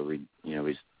too. So we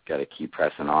just got to keep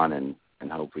pressing on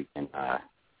and hope we can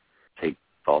take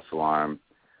False Alarm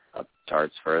up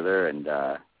charts further and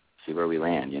see where we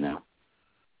land, you know.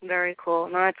 Very cool.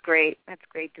 No, that's great. That's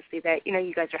great to see that, you know,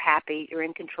 you guys are happy, you're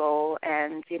in control,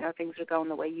 and, you know, things are going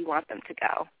the way you want them to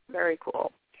go. Very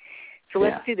cool. So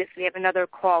let's do this. We have another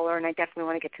caller, and I definitely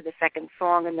want to get to the second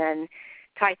song and then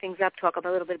tie things up, talk a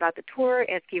little bit about the tour,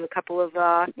 ask you a couple of,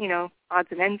 you know, odds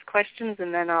and ends questions,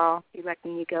 and then I'll be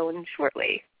letting you go in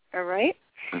shortly. All right?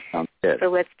 That sounds good. So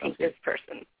let's take this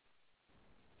person.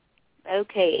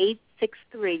 Okay,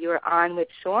 863, you're on with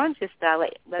Sean. Just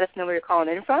let us know where you're calling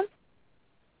in from.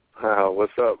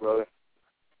 What's up, brother?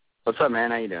 What's up,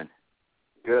 man? How you doing?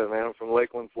 Good, man. I'm from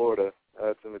Lakeland, Florida.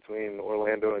 It's in between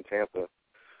Orlando and Tampa.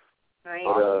 Right.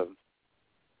 But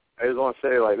I just want to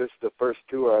say, like, this is the first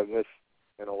tour I've missed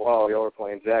in a while. Y'all were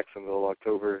playing Jacksonville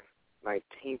October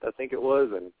 19th, I think it was,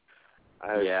 and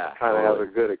I kind of have a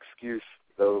good excuse,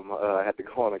 though. I had to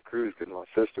go on a cruise because my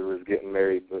sister was getting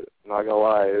married, but not gonna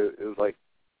lie, it was like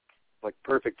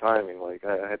perfect timing. Like,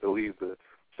 I had to leave the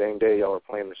same day y'all were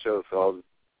playing the show, so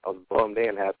I was bummed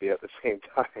and happy at the same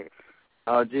time.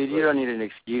 Oh, dude, you don't need an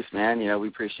excuse, man. You know, we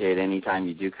appreciate any time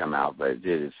you do come out, but,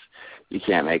 dude, you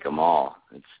can't make them all.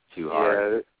 It's too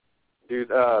hard. Yeah, dude,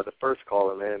 the first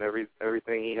caller, man,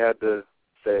 everything he had to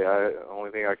say, the only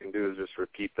thing I can do is just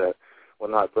repeat that,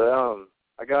 whatnot. But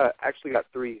I actually got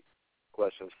 3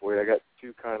 questions for you. I got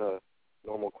 2 kind of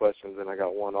normal questions, and I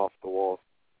got 1 off-the-wall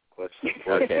question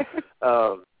for you. Okay.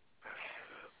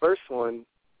 First one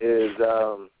is,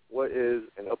 what is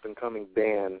an up-and-coming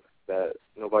band that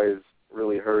nobody's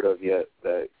really heard of yet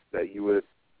that you would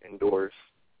endorse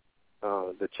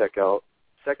to check out?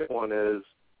 Second one is,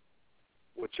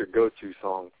 what's your go-to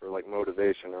song for, like,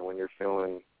 motivation or when you're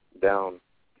feeling down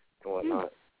and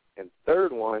whatnot? And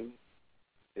third one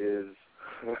is,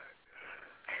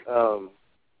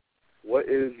 what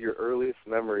is your earliest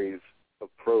memories of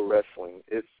pro wrestling,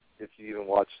 if you even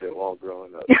watched it while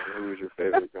growing up? Who was your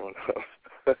favorite growing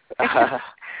up?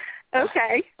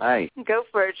 Okay. Nice. Go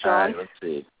for it, Sean. All right, let's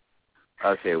see.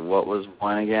 Okay, what was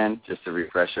one again? Just a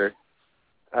refresher.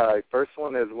 First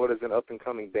one is, what is an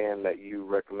up-and-coming band that you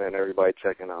recommend everybody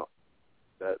checking out?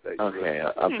 Up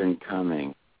and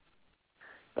coming.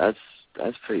 That's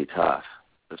pretty tough.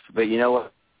 But you know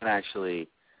what? Actually,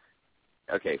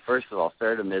 okay. First of all,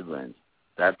 Fair to Midland,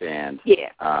 that band.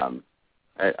 Yeah.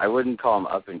 I wouldn't call them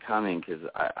up and coming because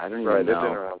I don't even know. Right, they've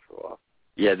been around for a while.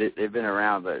 Yeah, they've been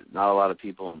around, but not a lot of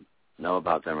people know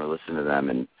about them or listen to them,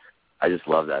 and I just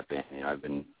love that band. You know, I've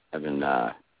been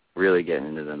really getting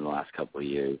into them the last couple of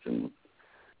years, and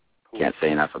can't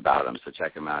say enough about them. So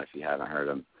check them out if you haven't heard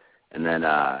them. And then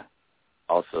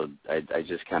also, I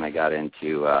just kind of got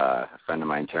into a friend of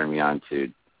mine turned me on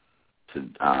to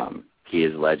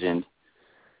Kia's Legend,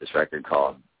 this record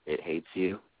called It Hates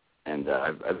You, and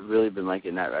I've really been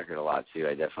liking that record a lot too.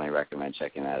 I definitely recommend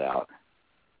checking that out.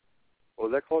 What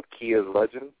was that called? Kia's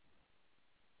Legend?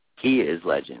 Kia is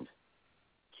Legend.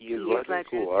 Kia's Legend.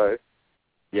 Cool, all right.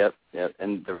 Yep.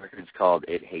 And the record's called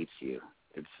It Hates You.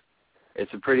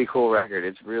 It's a pretty cool record.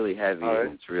 It's really heavy, right.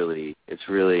 And it's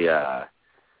really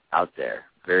out there.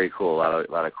 Very cool. A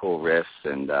lot of cool riffs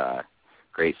and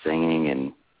great singing,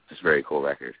 and just very cool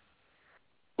record.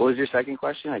 What was your second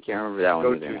question? I can't remember that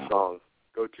one either.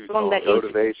 Go-to song.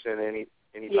 Motivation, any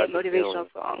type motivational of feeling,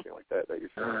 song. Something like that you're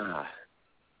feeling.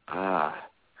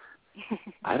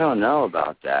 I don't know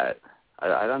about that.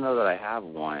 I don't know that I have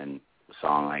one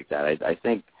song like that. I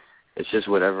think it's just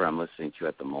whatever I'm listening to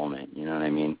at the moment. You know what I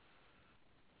mean?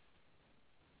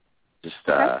 Just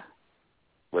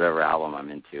whatever album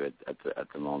I'm into at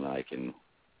the moment, I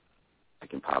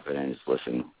can pop it in and just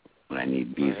listen when I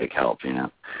need music help. You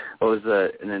know.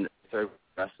 And then the third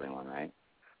wrestling one, right?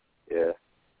 Yeah.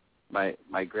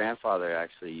 My grandfather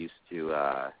actually used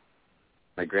to.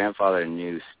 My grandfather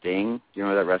knew Sting. Do you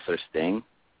remember that wrestler Sting?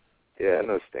 Yeah, I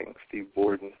know Sting. Steve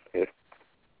Borden.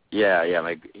 Yeah.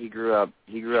 Yeah. He grew up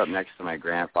next to my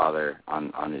grandfather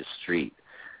on his street.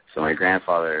 So my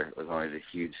grandfather was always a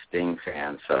huge Sting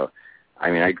fan. So,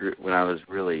 I mean, when I was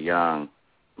really young,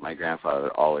 my grandfather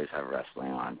would always have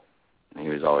wrestling on, and he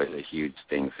was always a huge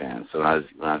Sting fan. So when I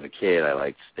was a kid, I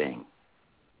liked Sting.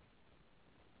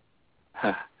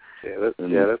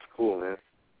 That's cool, man.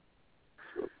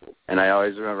 And I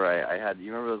always remember I had.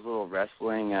 You remember those little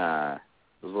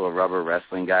those little rubber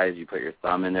wrestling guys? You put your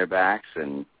thumb in their backs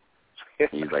and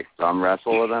you like thumb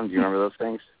wrestle with them. Do you remember those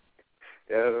things?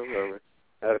 Yeah, I remember.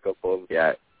 I had a couple of them.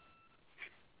 Yeah,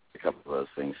 a couple of those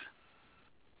things.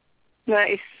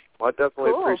 Nice. Well, I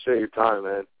definitely Cool. appreciate your time,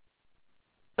 man.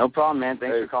 No problem, man.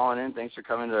 Thanks for calling in. Thanks for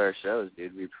coming to our shows,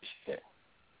 dude. We appreciate it.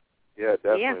 Yeah,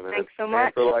 definitely, Yeah, man. thanks so Man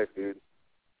much. for life, dude.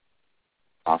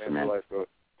 Awesome, Man man. for life, bro.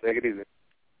 Take it easy.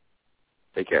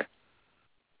 Take care.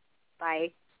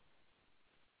 Bye.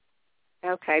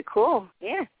 Okay, cool.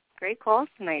 Yeah, great calls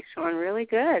tonight, Sean. Really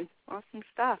good. Awesome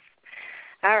stuff.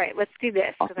 All right, let's do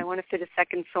this because I want to fit a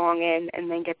second song in and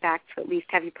then get back to at least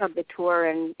have you plug the tour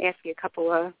and ask you a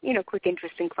couple of, quick,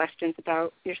 interesting questions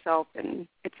about yourself and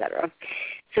et cetera.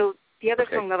 So the other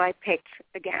song that I picked,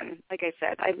 again, like I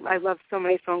said, I love so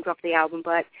many songs off the album,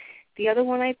 but the other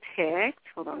one I picked,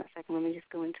 hold on a second, let me just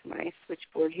go into my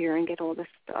switchboard here and get all this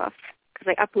stuff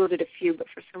because I uploaded a few, but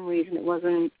for some reason it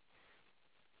wasn't.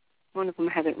 One of them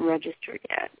hasn't registered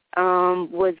yet,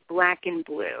 was Black and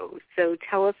Blue. So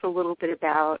tell us a little bit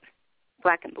about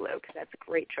Black and Blue, because that's a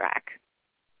great track.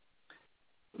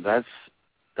 That's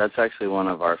actually one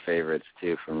of our favorites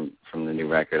too from the new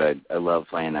record. I love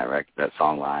playing that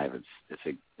song live. It's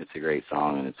a great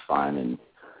song and it's fun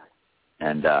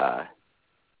and now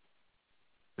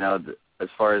as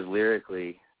far as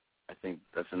lyrically, I think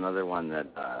that's another one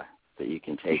that you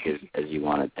can take as you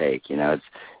want to take.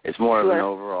 It's more of an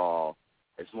overall.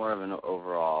 It's more of an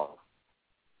overall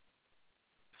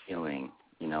feeling,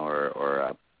 or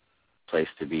a place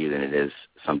to be than it is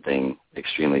something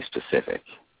extremely specific.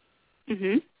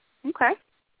 Mhm. Okay.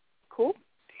 Cool.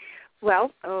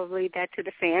 Well, I'll leave that to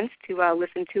the fans to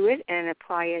listen to it and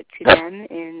apply it to them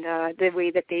in the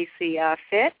way that they see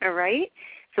fit. All right.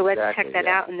 So let's check that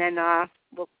out, and then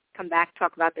we'll come back,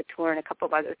 talk about the tour and a couple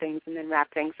of other things, and then wrap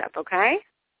things up, okay?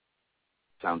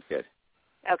 Sounds good.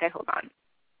 Okay, hold on.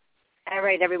 All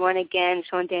right, everyone. Again,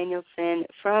 Sean Danielson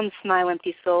from Smile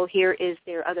Empty Soul. Here is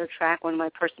their other track, one of my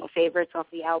personal favorites off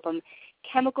the album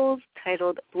Chemicals,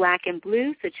 titled Black and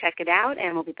Blue. So check it out,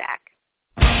 and we'll be back.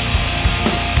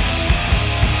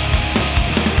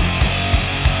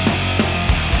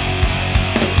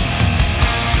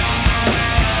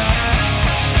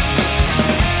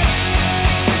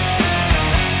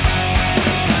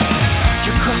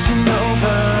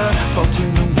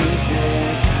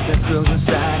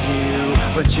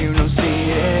 But you don't see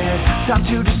it. Time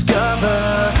to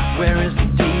discover where is the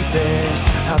deepest.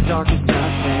 How dark is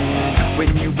nothing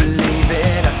when you believe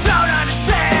it. I don't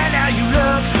understand how you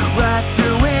look right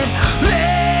through it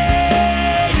lately.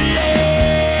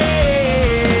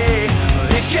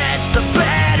 It gets the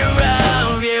better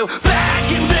of you. Black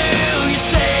and blue, you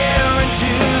stare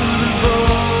into the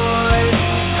void.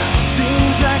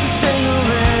 Seems like a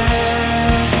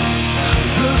cigarette.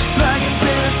 Looks like it's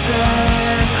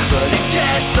innocent, but it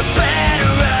gets the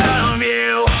better of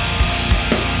you.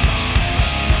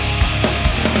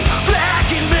 Black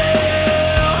and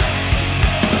blue.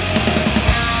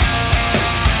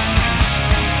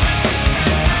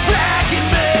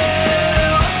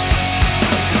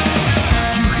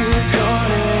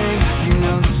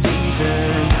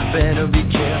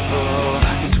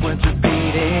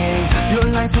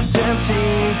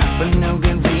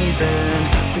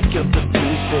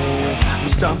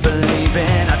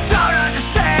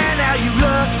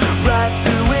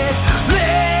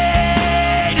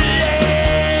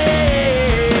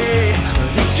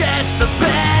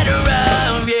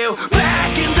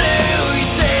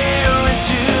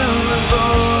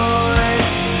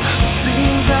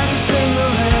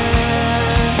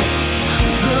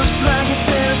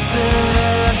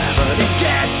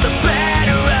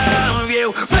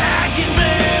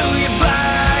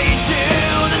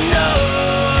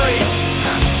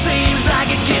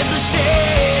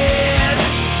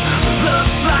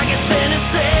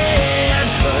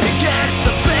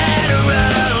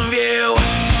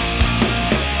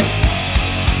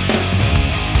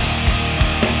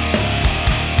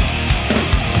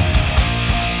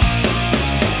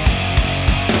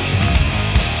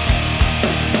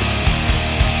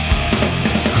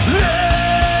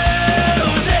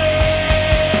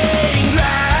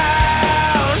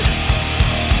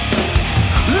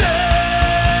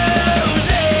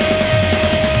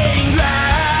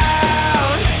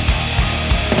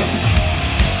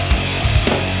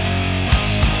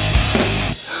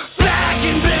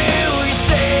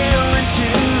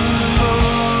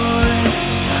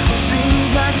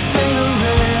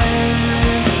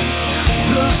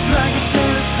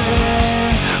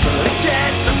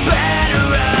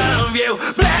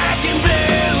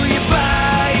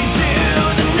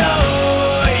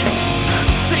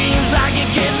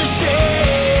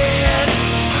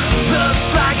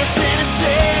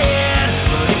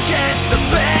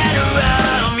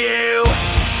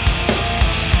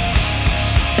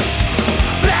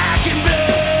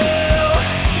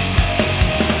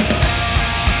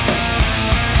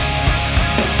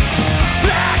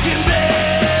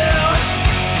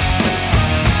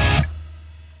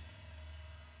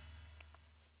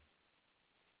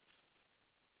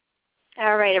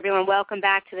 All right, everyone, welcome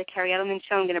back to the Kerri Edelman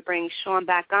Show. I'm going to bring Sean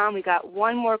back on. We got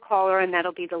one more caller, and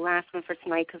that'll be the last one for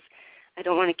tonight because I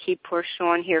don't want to keep poor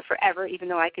Sean here forever, even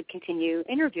though I could continue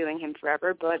interviewing him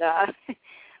forever, but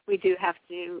we do have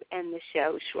to end the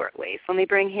show shortly. So let me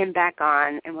bring him back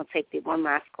on, and we'll take the one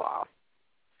last call.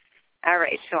 All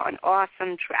right, Sean,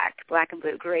 awesome track, Black and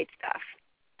Blue, great stuff.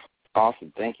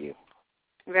 Awesome, thank you.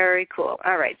 Very cool.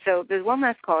 All right, so there's one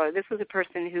last caller. This was a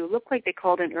person who looked like they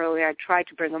called in earlier. I tried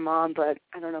to bring him on, but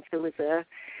I don't know if there was a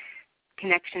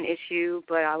connection issue,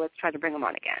 but let's try to bring him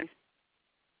on again.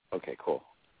 Okay, cool.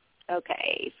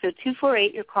 Okay, so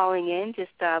 248, you're calling in. Just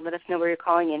let us know where you're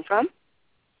calling in from.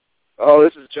 Oh,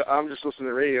 this is I'm just listening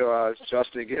to the radio. It's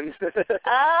Justin again.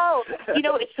 Oh,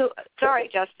 it's so sorry,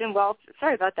 Justin. Well,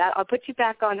 sorry about that. I'll put you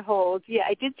back on hold. Yeah,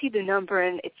 I did see the number,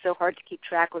 and it's so hard to keep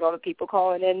track with all the people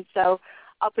calling in, so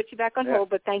I'll put you back on hold,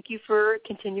 but thank you for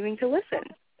continuing to listen.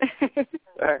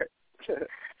 All right.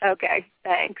 Okay,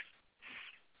 thanks.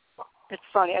 It's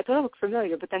funny. I thought it looked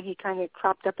familiar, but then he kind of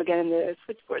cropped up again in the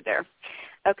switchboard there.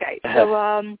 Okay,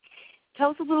 so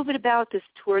tell us a little bit about this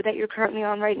tour that you're currently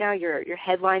on right now. You're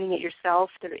headlining it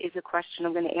yourself. There is a question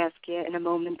I'm going to ask you in a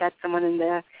moment that someone in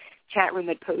the chat room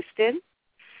had posted.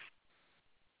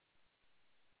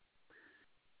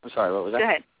 I'm sorry, what was that? Go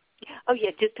ahead. Oh, yeah,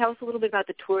 just tell us a little bit about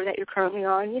the tour that you're currently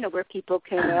on, where people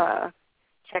can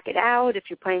check it out, if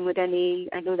you're playing with any.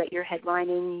 I know that you're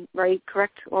headlining, right,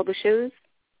 correct, all the shows?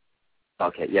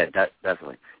 Okay, yeah,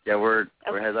 definitely. Yeah, we're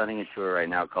headlining a tour right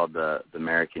now called the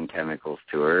American Chemicals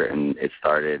Tour, and it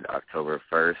started October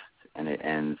 1st, and it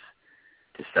ends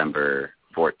December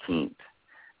 14th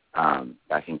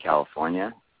back in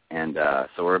California. And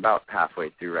so we're about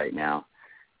halfway through right now,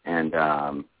 and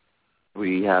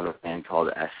we have a band called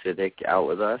Acidic out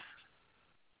with us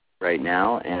right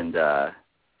now, and they're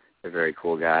very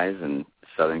cool guys and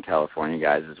Southern California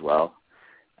guys as well.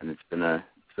 And it's been a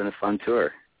fun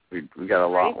tour. We got a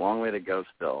long way to go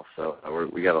still, so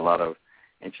we got a lot of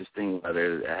interesting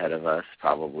weather ahead of us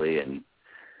probably, and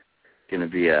it's going to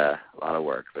be a lot of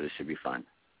work, but it should be fun.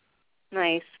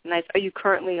 Nice. Are you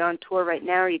currently on tour right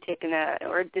now? Or are you taking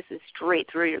or this is straight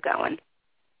through you're going?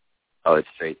 Oh, it's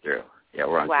straight through. Yeah,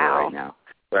 we're on tour right now.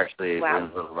 We're actually we're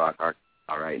in Little Rock,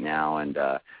 Arkansas right now, and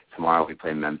tomorrow we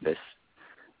play Memphis.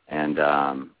 And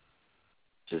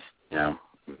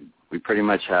we pretty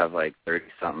much have like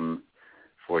 30-something,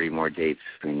 40 more dates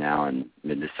between now and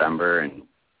mid-December. And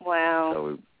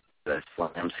so that's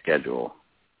slam schedule.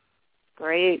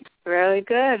 Great. Really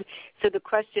good. So the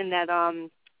question that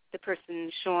the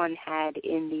person, Sean, had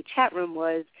in the chat room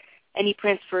was, any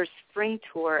plans for a spring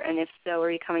tour, and if so,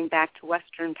 are you coming back to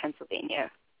Western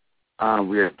Pennsylvania?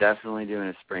 We are definitely doing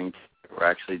a spring tour. We're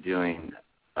actually doing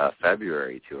a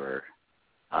February tour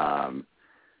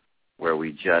where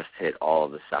we just hit all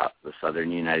of the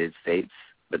southern United States,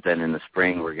 but then in the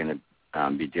spring we're going to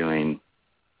be doing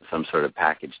some sort of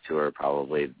package tour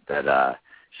probably that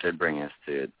should bring us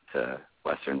to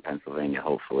Western Pennsylvania,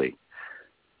 hopefully.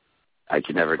 I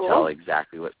can never tell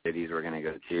exactly what cities we're going to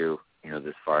go to,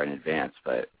 this far in advance,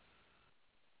 but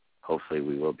hopefully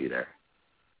we will be there.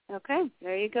 Okay,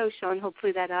 there you go, Sean.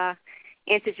 Hopefully that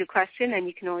answers your question, and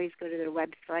you can always go to their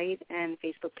website and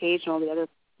Facebook page and all the other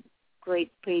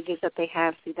great pages that they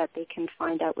have so that they can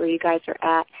find out where you guys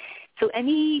are at. So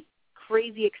any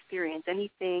crazy experience,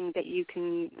 anything that you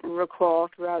can recall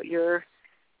throughout your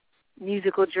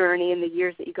musical journey in the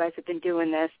years that you guys have been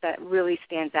doing this that really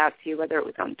stands out to you, whether it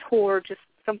was on tour, just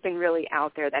something really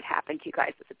out there that happened to you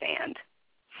guys as a band?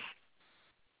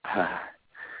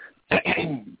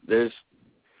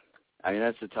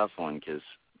 That's a tough one because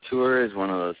tour is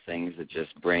one of those things that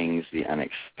just brings the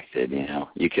unexpected.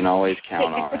 You can always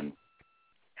count on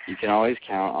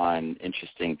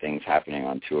interesting things happening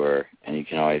on tour, and you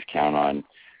can always count on,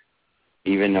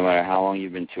 even no matter how long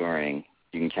you've been touring,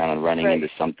 you can count on running into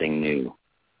something new.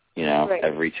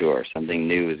 Every tour, something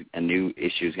new, a new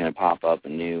issue is going to pop up, a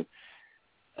new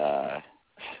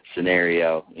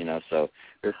scenario, so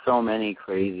there's so many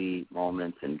crazy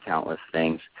moments and countless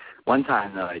things. One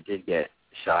time, though, I did get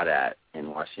shot at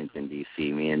in Washington,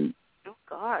 D.C. Me and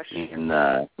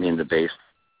the bass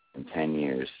in 10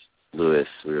 years, Lewis,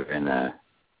 we were in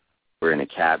a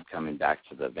cab coming back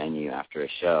to the venue after a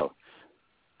show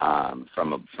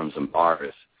from some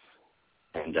bars,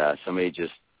 and somebody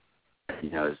just,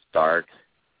 it's dark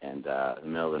and in the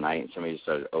middle of the night, and somebody just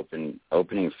started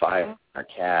opening fire in our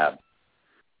cab,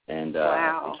 and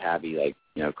the cabbie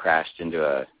crashed into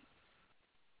a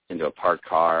parked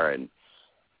car, and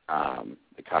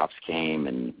the cops came,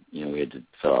 and we had to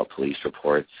fill out police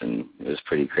reports, and it was a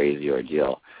pretty crazy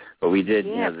ordeal. But we did.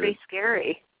 Yeah, pretty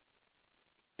scary.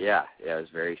 Yeah, it was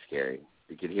very scary.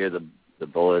 You could hear the the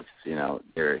bullets,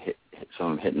 they're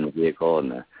some hitting the vehicle and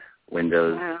the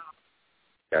windows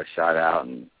got shot out,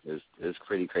 and it was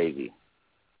pretty crazy.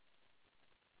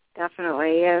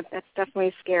 Definitely, yeah, that's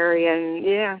definitely scary,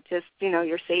 and just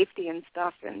your safety and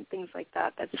stuff and things like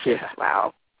that. That's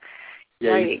wow.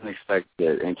 Yeah, right. You can expect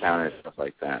to encounter stuff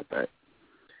like that, but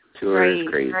tour is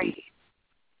crazy. Right.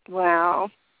 Wow.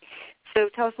 So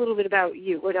tell us a little bit about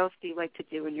you. What else do you like to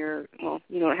do when you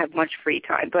don't have much free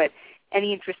time, but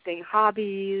any interesting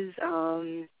hobbies?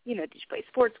 Did you play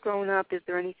sports growing up? Is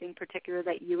there anything particular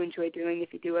that you enjoy doing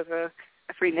if you do have a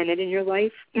free minute in your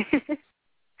life?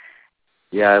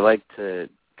 Yeah, I like to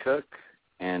cook,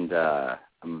 and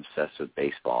I'm obsessed with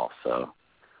baseball. So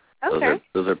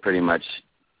those pretty much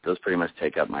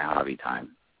take up my hobby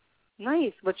time.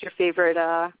 Nice. What's your favorite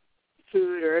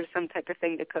food or some type of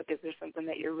thing to cook? Is there something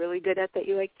that you're really good at that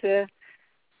you like to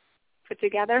put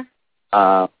together?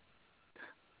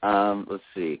 Let's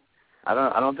see. I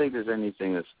don't think there's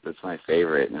anything that's my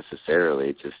favorite necessarily.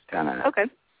 It's just kind of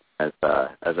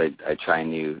as I try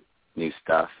new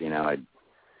stuff,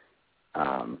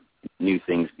 new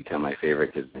things become my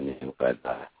favorite because they're new. But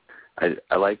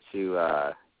I like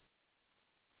to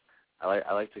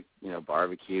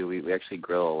barbecue. We actually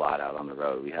grill a lot out on the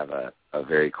road. We have a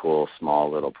very cool small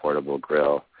little portable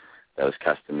grill that was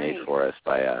custom made for us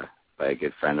by a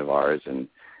good friend of ours, and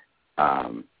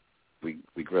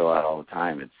we grill out all the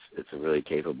time. It's a really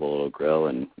capable little grill,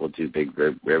 and we'll do big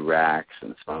rib racks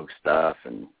and smoke stuff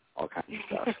and all kinds of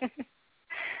stuff.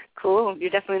 Cool. You're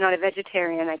definitely not a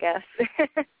vegetarian, I guess.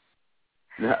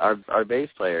 No, our bass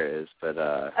player is, but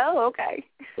okay.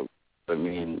 But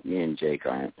me and Jake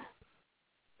aren't.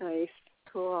 Nice.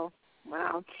 Cool.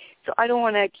 Wow. So I don't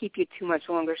want to keep you too much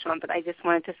longer, Sean, but I just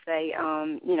wanted to say,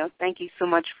 thank you so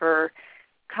much for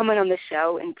coming on the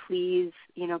show, and please,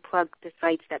 plug the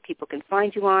sites that people can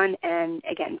find you on, and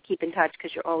again, keep in touch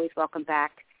because you're always welcome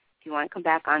back if you want to come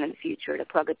back on in the future to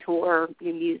plug a tour,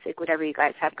 new music, whatever you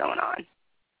guys have going on.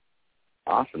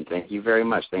 Awesome. Thank you very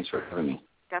much. Thanks for having me.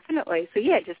 Definitely. So,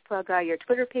 just plug your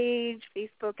Twitter page,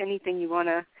 Facebook, anything you want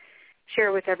to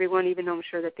share with everyone, even though I'm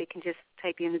sure that they can just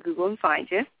type you into Google and find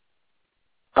you.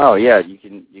 Oh, yeah. You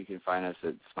can find us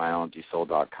at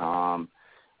smileemptysoul.com.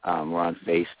 We're on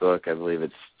Facebook. I believe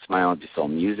it's Smile Empty Soul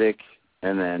Music.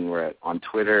 And then we're on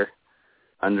Twitter,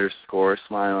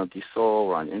 _Smile Empty Soul.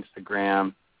 We're on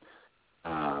Instagram,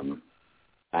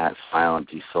 at Smile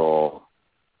Empty Soul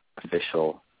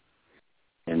Official.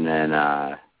 And then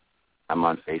I'm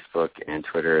on Facebook and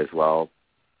Twitter as well,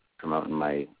 promoting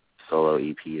my solo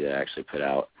EP that I actually put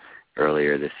out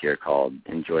earlier this year called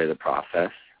Enjoy the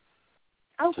Process.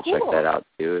 Oh, so cool. Check that out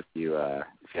too if you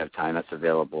have time. That's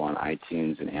available on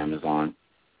iTunes and Amazon.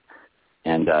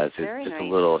 And it's just a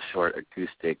little short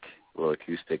acoustic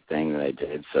thing that I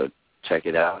did. So check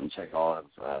it out and check all of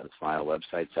the Smile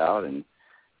websites out and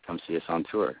come see us on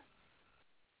tour.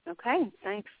 Okay,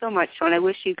 thanks so much, Sean. I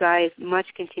wish you guys much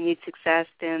continued success,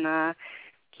 and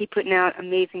keep putting out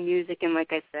amazing music. And like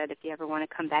I said, if you ever want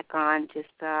to come back on, just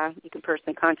you can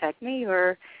personally contact me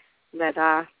or let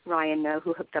Ryan know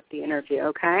who hooked up the interview,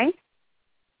 okay?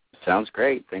 Sounds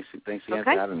great. Thanks again for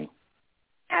having me.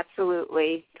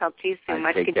 Absolutely. Talk to you soon.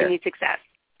 Right, much continued success.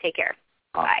 Take care.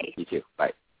 Awesome. Bye. You too.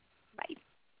 Bye. Bye.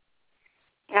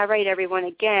 All right, everyone.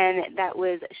 Again, that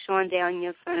was Sean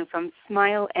Danielson from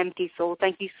Smile Empty Soul.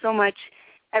 Thank you so much,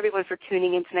 everyone, for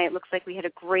tuning in tonight. It looks like we had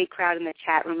a great crowd in the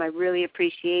chat room. I really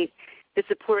appreciate the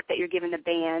support that you're giving the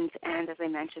band. And as I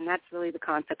mentioned, that's really the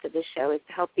concept of this show, is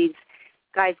to help these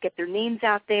guys get their names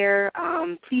out there.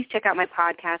 Please check out my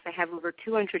podcast. I have over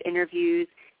 200 interviews,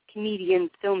 comedians,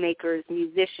 filmmakers,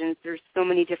 musicians. There's so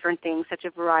many different things, such a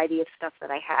variety of stuff that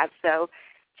I have. So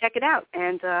check it out,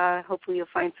 and hopefully you'll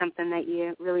find something that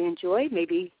you really enjoy,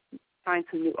 maybe find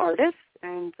some new artists.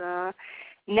 And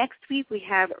next week we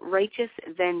have Righteous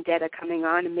Vendetta coming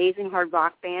on, amazing hard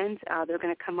rock band. They're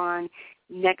going to come on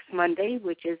next Monday,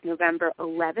 which is November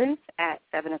 11th at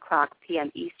 7 o'clock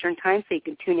p.m. Eastern Time, so you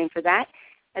can tune in for that.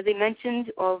 As I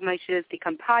mentioned, all of my shows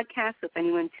become podcasts, so if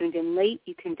anyone tuned in late,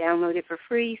 you can download it for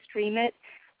free, stream it.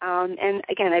 And,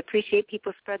 again, I appreciate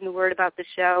people spreading the word about the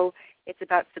show. It's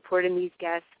about supporting these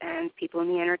guests and people in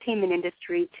the entertainment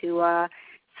industry to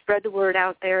spread the word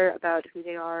out there about who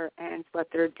they are and what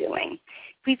they're doing.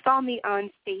 Please follow me on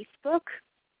Facebook,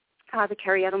 The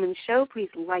Kerri Edelman Show. Please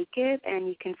like it, and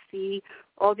you can see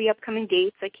all the upcoming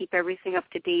dates. I keep everything up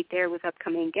to date there with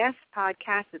upcoming guests,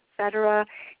 podcasts, etc.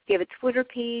 If you have a Twitter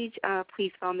page,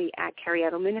 please follow me at Kerri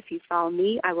Edelman. If you follow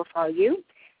me, I will follow you.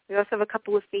 We also have a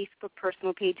couple of Facebook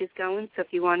personal pages going, so if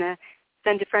you want to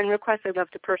send a friend request. I'd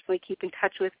love to personally keep in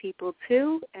touch with people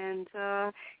too. And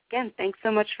again, thanks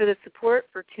so much for the support,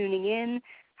 for tuning in.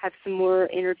 Have some more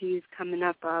interviews coming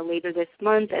up later this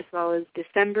month as well as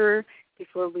December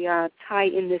before we tie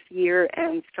in this year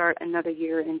and start another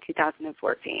year in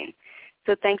 2014.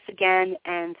 So thanks again,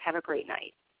 and have a great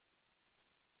night.